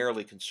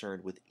primarily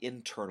concerned with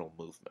internal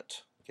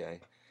movement. Okay,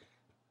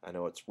 I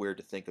know it's weird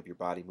to think of your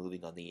body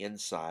moving on the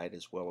inside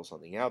as well as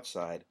on the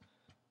outside,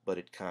 but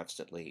it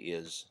constantly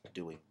is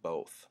doing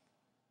both.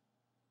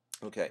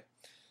 Okay,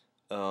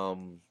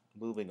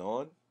 moving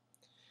on.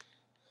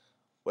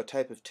 What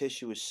type of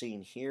tissue is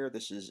seen here?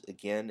 This is,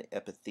 again,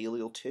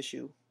 epithelial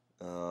tissue.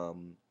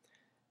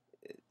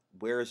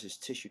 Where is this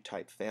tissue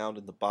type found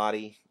in the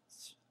body?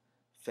 It's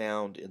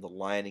found in the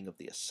lining of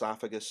the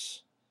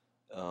esophagus.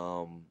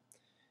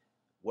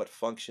 What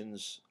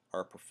functions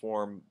are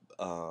performed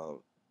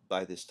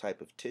by this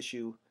type of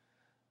tissue?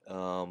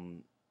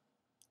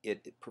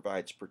 It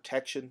provides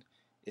protection.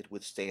 It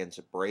withstands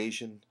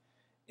abrasion.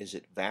 Is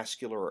it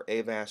vascular or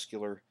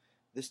avascular?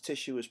 This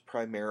tissue is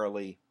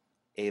primarily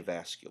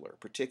avascular,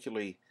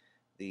 particularly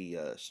the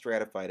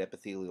stratified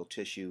epithelial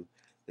tissue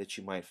that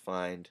you might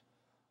find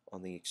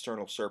on the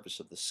external surface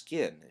of the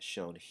skin, as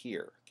shown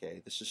here.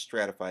 Okay, this is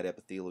stratified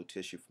epithelial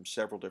tissue from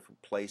several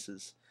different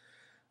places.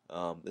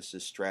 This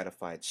is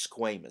stratified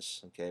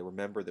squamous. Okay,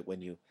 remember that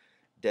when you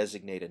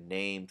designate a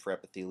name for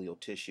epithelial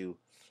tissue,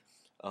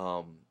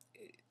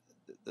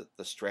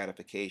 the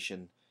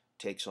stratification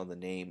takes on the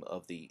name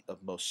of the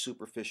most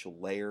superficial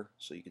layer.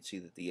 So you can see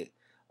that the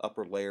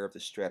upper layer of the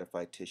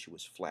stratified tissue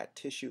is flat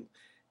tissue.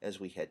 As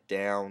we head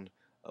down,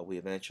 we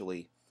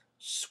eventually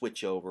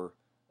switch over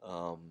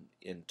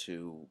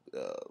into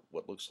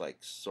what looks like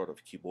sort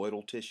of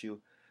cuboidal tissue,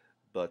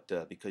 but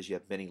because you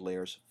have many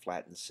layers of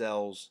flattened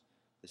cells,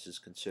 this is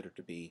considered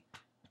to be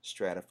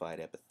stratified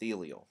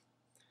epithelial.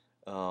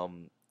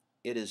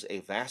 It is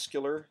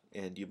avascular,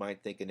 and you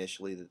might think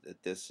initially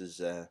that this is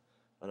an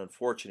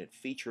unfortunate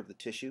feature of the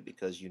tissue,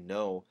 because you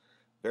know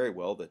very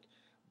well that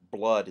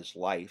blood is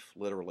life,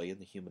 literally, in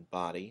the human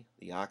body.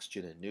 The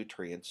oxygen and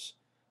nutrients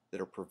that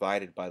are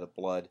provided by the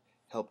blood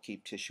help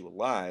keep tissue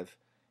alive,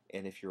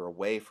 and if you're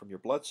away from your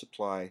blood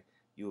supply,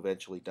 you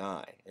eventually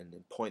die. And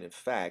in point of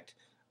fact,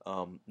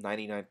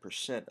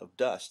 99% of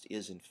dust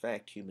is in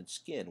fact human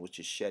skin, which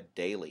is shed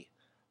daily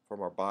from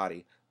our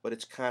body, but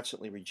it's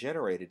constantly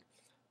regenerated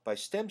by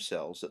stem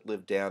cells that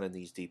live down in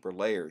these deeper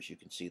layers. You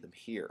can see them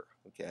here.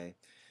 Okay,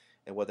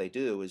 and what they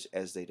do is,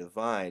 as they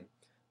divide,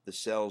 the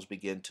cells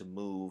begin to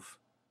move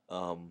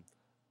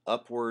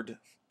upward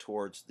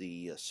towards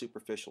the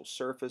superficial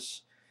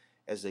surface.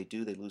 As they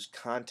do, they lose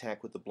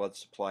contact with the blood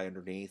supply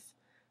underneath.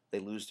 They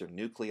lose their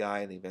nuclei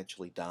and they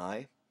eventually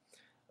die.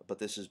 But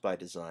this is by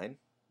design,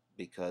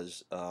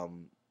 because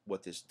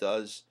what this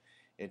does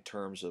in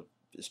terms of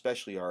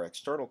especially our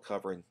external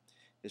covering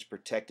is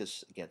protect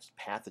us against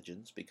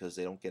pathogens, because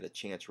they don't get a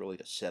chance really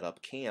to set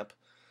up camp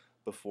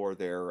before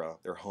their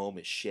home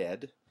is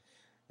shed.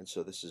 And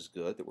so this is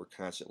good that we're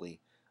constantly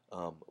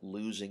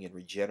losing and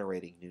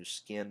regenerating new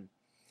skin.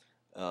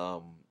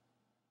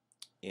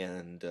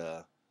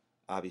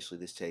 Obviously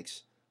this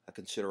takes a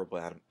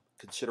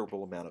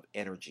considerable amount of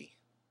energy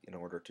in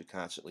order to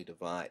constantly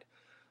divide.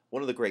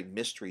 One of the great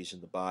mysteries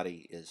in the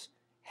body is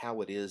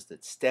how it is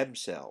that stem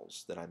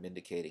cells that I'm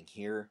indicating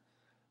here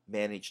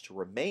manage to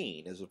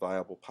remain as a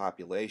viable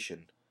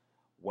population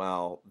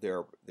while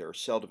their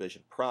cell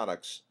division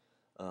products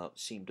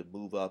seem to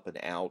move up and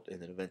out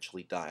and then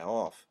eventually die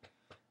off.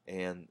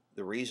 And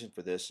the reason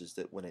for this is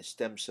that when a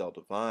stem cell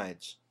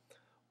divides,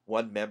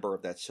 one member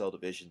of that cell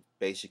division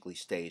basically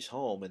stays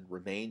home and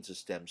remains a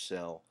stem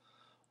cell,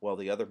 while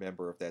the other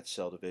member of that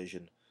cell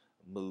division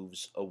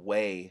moves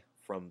away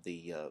from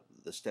the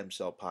stem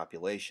cell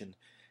population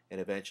and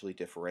eventually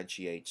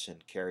differentiates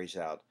and carries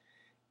out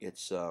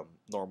its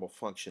normal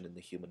function in the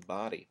human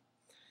body.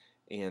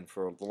 And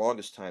for the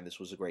longest time, this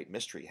was a great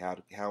mystery.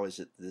 How is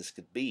it this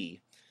could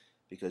be?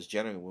 Because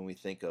generally when we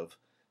think of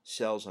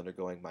cells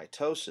undergoing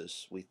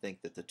mitosis, we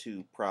think that the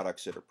two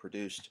products that are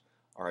produced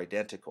are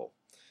identical,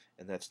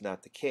 and that's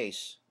not the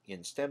case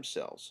in stem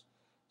cells.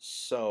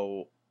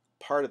 So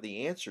part of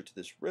the answer to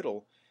this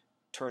riddle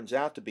turns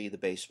out to be the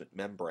basement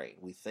membrane.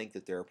 We think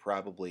that there are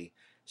probably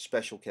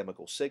special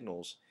chemical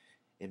signals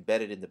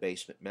embedded in the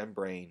basement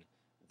membrane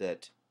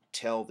that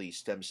tell these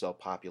stem cell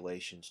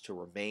populations to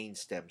remain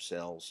stem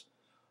cells,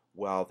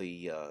 while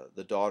the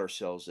daughter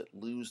cells that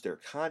lose their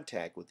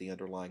contact with the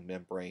underlying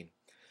membrane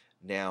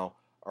now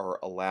are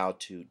allowed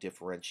to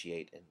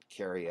differentiate and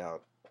carry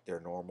out their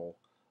normal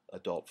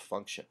adult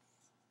function.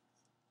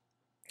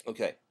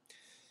 Okay,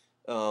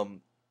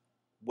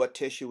 what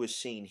tissue is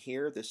seen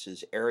here? This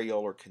is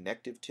areolar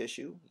connective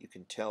tissue. You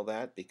can tell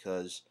that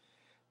because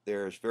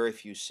there's very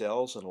few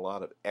cells and a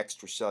lot of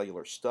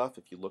extracellular stuff.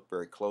 If you look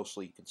very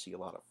closely, you can see a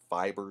lot of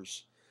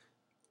fibers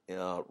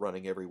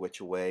running every which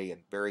way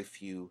and very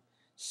few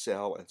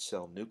cell and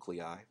cell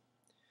nuclei.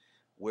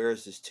 Where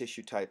is this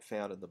tissue type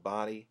found in the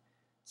body?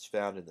 It's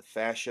found in the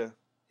fascia.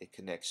 It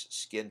connects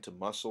skin to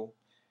muscle.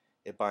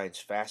 It binds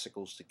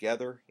fascicles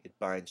together. It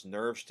binds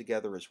nerves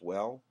together as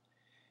well.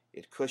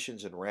 It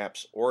cushions and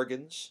wraps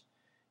organs.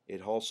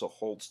 It also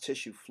holds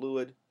tissue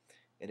fluid,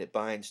 and it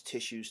binds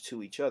tissues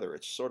to each other.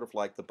 It's sort of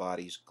like the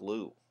body's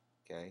glue.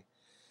 Okay.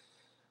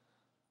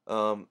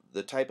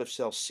 The type of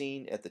cell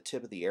seen at the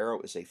tip of the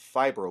arrow is a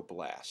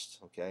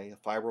fibroblast. Okay,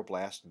 a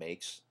fibroblast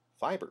makes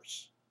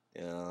fibers.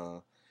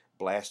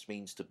 Blast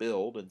means to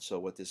build, and so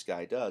what this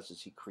guy does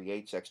is he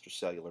creates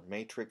extracellular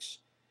matrix,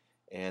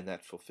 and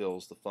that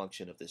fulfills the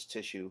function of this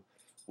tissue,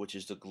 which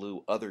is to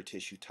glue other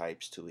tissue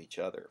types to each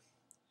other.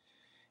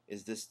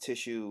 Is this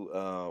tissue,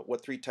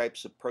 what three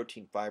types of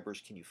protein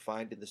fibers can you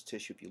find in this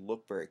tissue? If you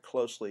look very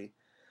closely,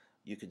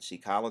 you can see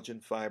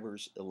collagen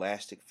fibers,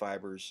 elastic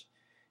fibers,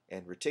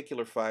 and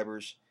reticular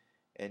fibers,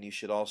 and you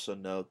should also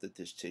note that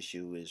this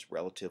tissue is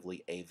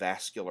relatively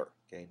avascular.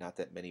 Okay, not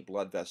that many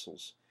blood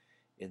vessels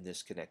in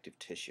this connective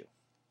tissue.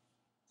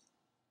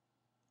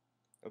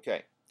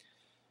 Okay,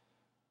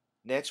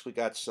 next we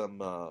got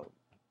some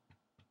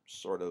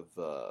sort of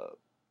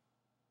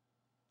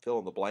fill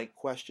in the blank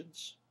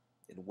questions.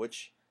 In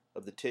which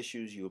of the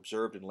tissues you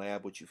observed in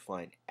lab would you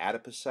find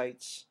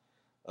adipocytes?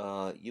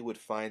 You would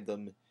find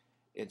them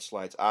in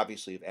slides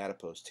obviously of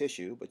adipose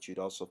tissue, but you'd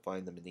also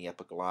find them in the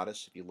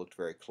epiglottis if you looked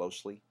very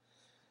closely.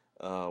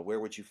 Where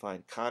would you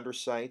find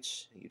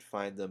chondrocytes? You'd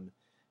find them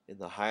in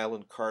the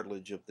hyaline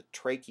cartilage of the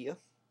trachea.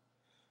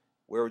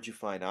 Where would you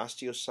find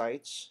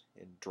osteocytes?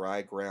 In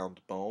dry ground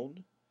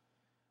bone.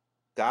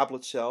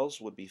 Goblet cells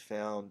would be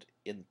found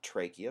in the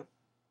trachea.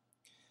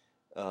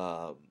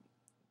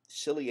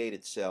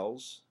 Ciliated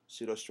cells,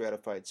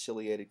 pseudostratified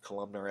ciliated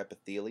columnar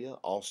epithelia,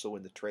 also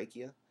in the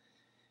trachea.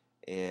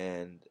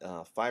 And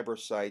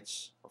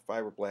fibrocytes or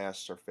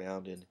fibroblasts are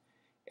found in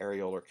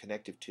areolar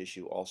connective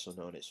tissue, also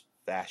known as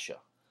fascia.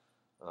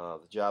 The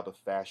job of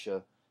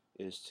fascia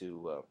is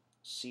to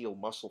seal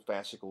muscle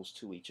fascicles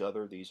to each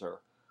other. These are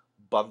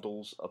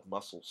bundles of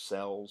muscle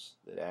cells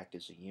that act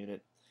as a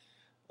unit.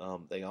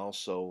 They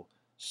also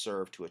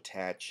serve to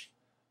attach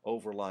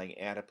overlying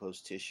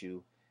adipose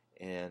tissue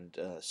and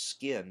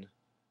skin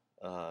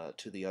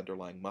to the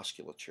underlying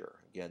musculature,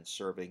 again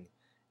serving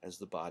as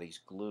the body's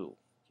glue.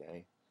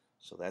 Okay,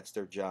 so that's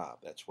their job.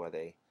 That's why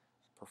they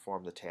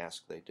perform the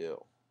task they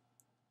do.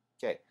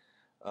 Okay,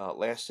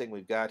 last thing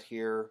we've got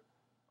here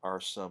are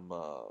some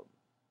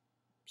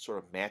sort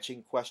of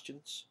matching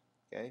questions.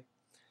 Okay,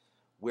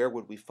 where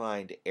would we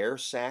find air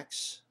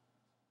sacs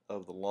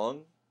of the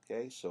lung?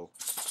 Okay, so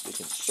we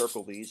can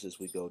circle these as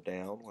we go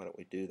down. Why don't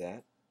we do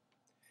that?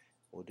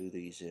 We'll do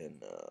these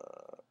in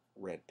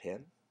red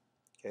pen.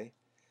 Okay,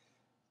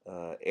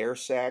 air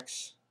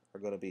sacs are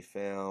going to be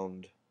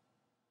found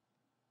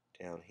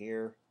down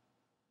here.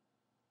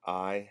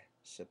 Eye,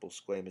 simple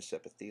squamous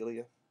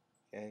epithelia.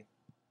 Okay.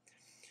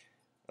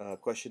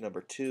 Question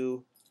number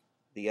 2,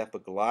 the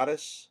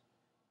epiglottis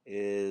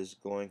is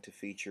going to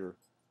feature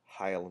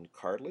hyaline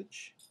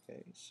cartilage.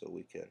 Okay, so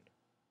we can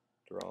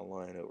draw a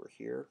line over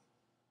here.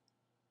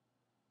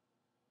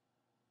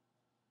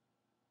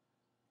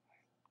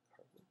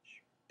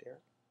 Cartilage there.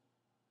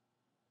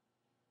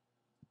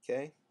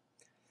 Okay.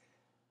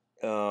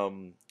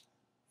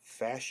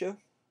 Fascia,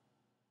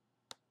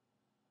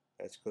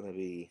 that's going to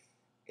be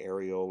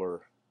areolar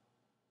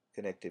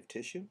connective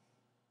tissue.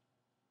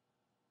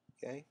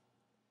 Okay.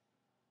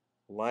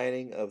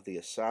 Lining of the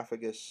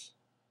esophagus,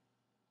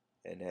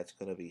 and that's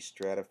going to be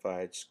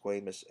stratified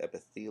squamous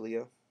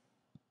epithelia.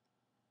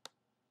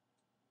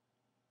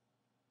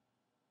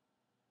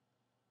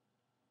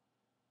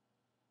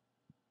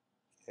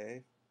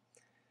 Okay.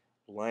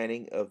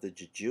 Lining of the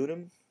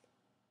jejunum,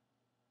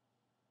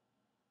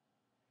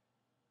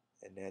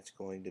 and that's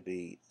going to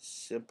be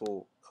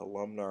simple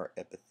columnar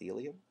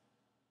epithelium.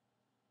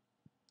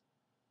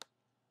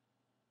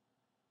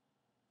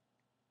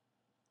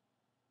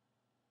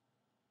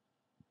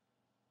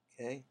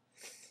 Okay.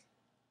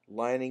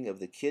 Lining of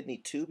the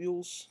kidney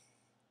tubules,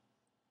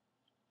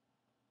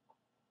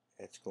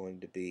 that's going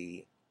to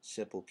be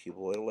simple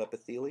cuboidal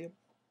epithelium.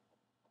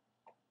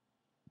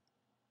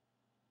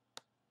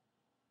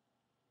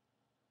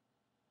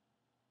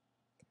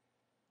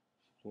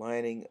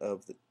 Lining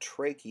of the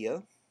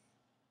trachea,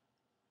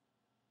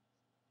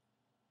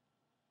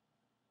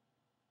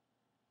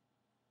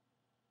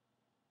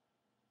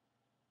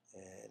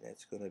 and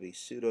that's going to be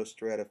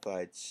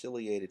pseudostratified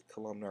ciliated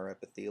columnar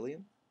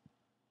epithelium.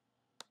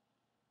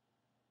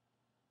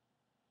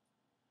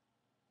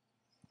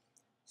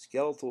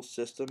 Skeletal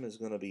system is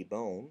going to be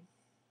bone.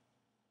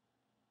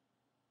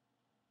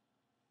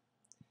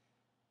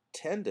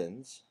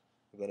 Tendons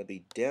are going to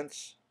be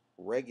dense,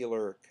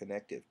 regular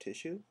connective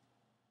tissue.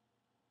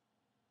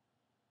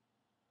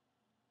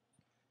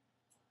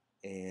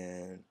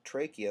 And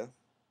trachea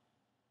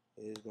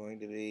is going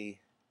to be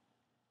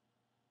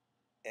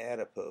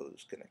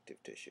adipose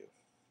connective tissue.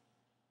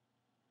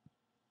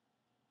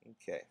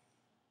 Okay.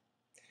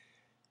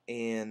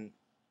 And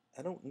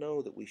I don't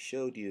know that we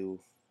showed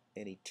you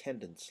any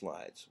tendon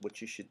slides.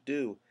 What you should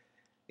do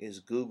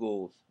is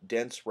Google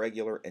dense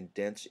regular and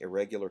dense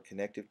irregular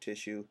connective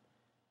tissue,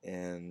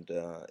 and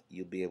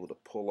you'll be able to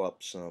pull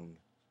up some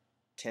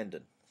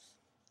tendon.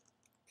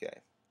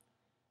 Okay.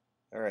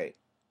 All right.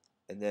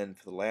 And then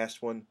for the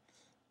last one,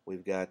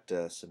 we've got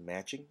some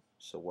matching,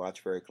 so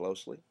watch very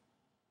closely.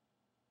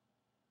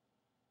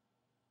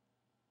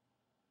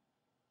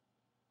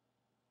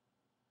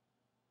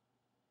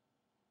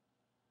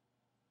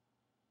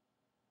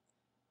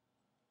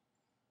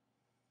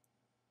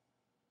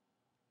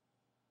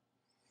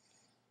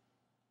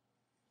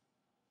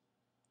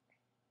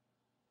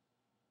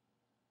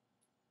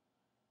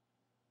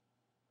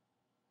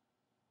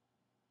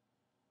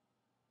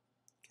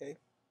 Okay.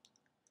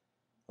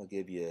 I'll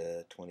give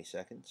you 20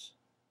 seconds.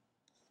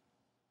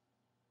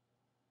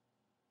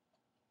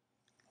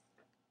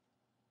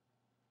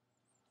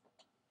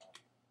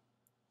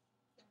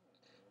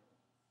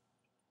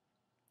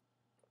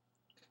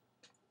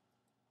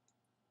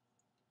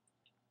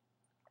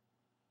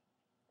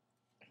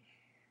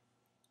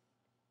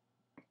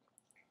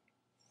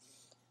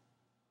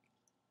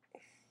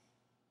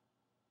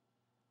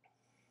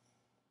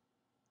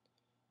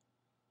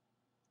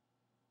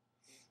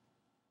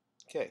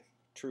 Okay,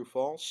 true,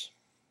 false.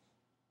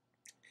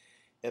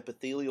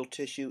 Epithelial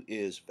tissue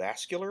is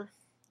vascular.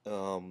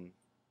 The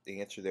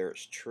answer there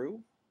is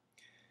true.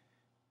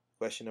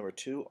 Question number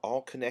 2,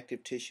 all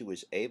connective tissue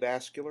is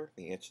avascular.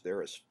 The answer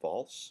there is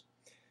false.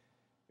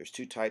 There's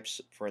two types,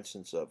 for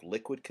instance, of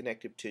liquid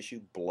connective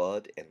tissue,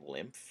 blood and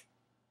lymph.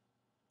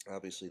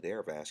 Obviously, they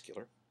are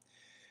vascular.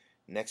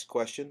 Next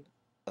question,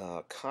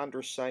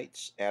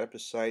 chondrocytes,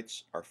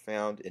 adipocytes are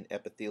found in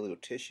epithelial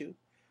tissue.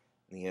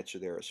 And the answer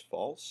there is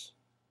false.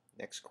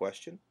 Next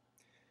question,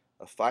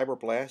 a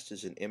fibroblast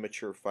is an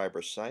immature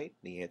fibrocyte.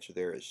 The answer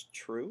there is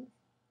true.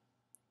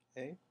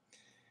 Okay.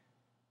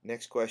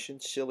 Next question,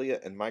 cilia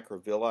and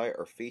microvilli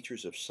are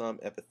features of some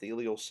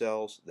epithelial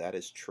cells. That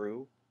is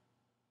true.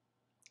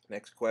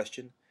 Next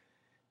question,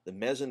 the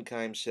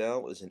mesenchyme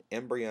cell is an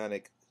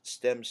embryonic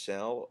stem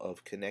cell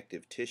of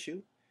connective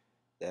tissue.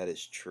 That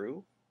is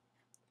true.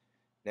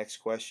 Next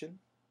question,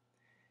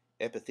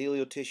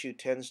 epithelial tissue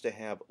tends to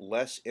have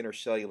less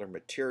intercellular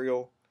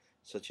material,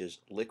 such as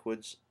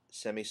liquids,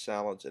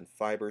 semisolids, and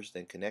fibers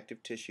than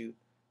connective tissue.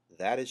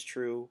 That is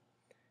true.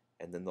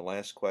 And then the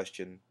last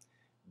question,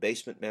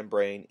 basement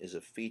membrane is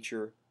a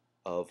feature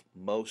of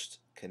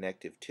most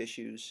connective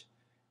tissues,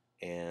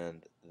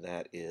 and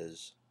that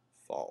is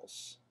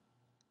false.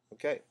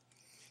 Okay,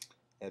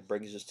 that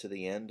brings us to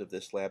the end of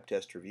this lab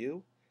test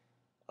review.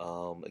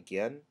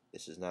 Again,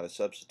 this is not a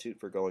substitute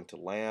for going to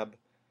lab.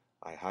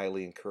 I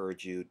highly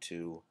encourage you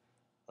to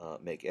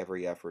make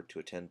every effort to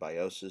attend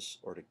biosis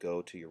or to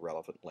go to your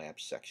relevant lab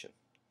section.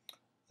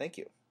 Thank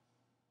you.